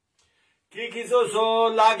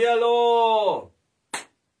 Kikisoso lagelo.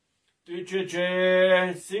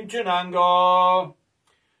 Tüçüçe simchenango.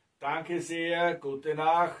 Danke sehr, gute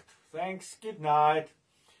Nacht, thanks, good night.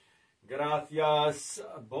 Gracias,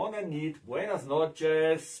 buona nit, buenas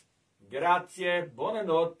noches. Grazie,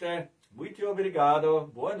 buonanotte, muito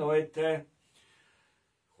obrigado, boa noite.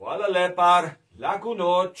 Hvala lepar, laku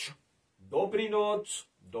noč, dobri noc,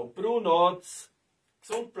 dobru noc.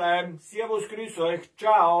 Gesund bleiben, servus, grüß euch,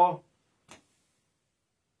 ciao.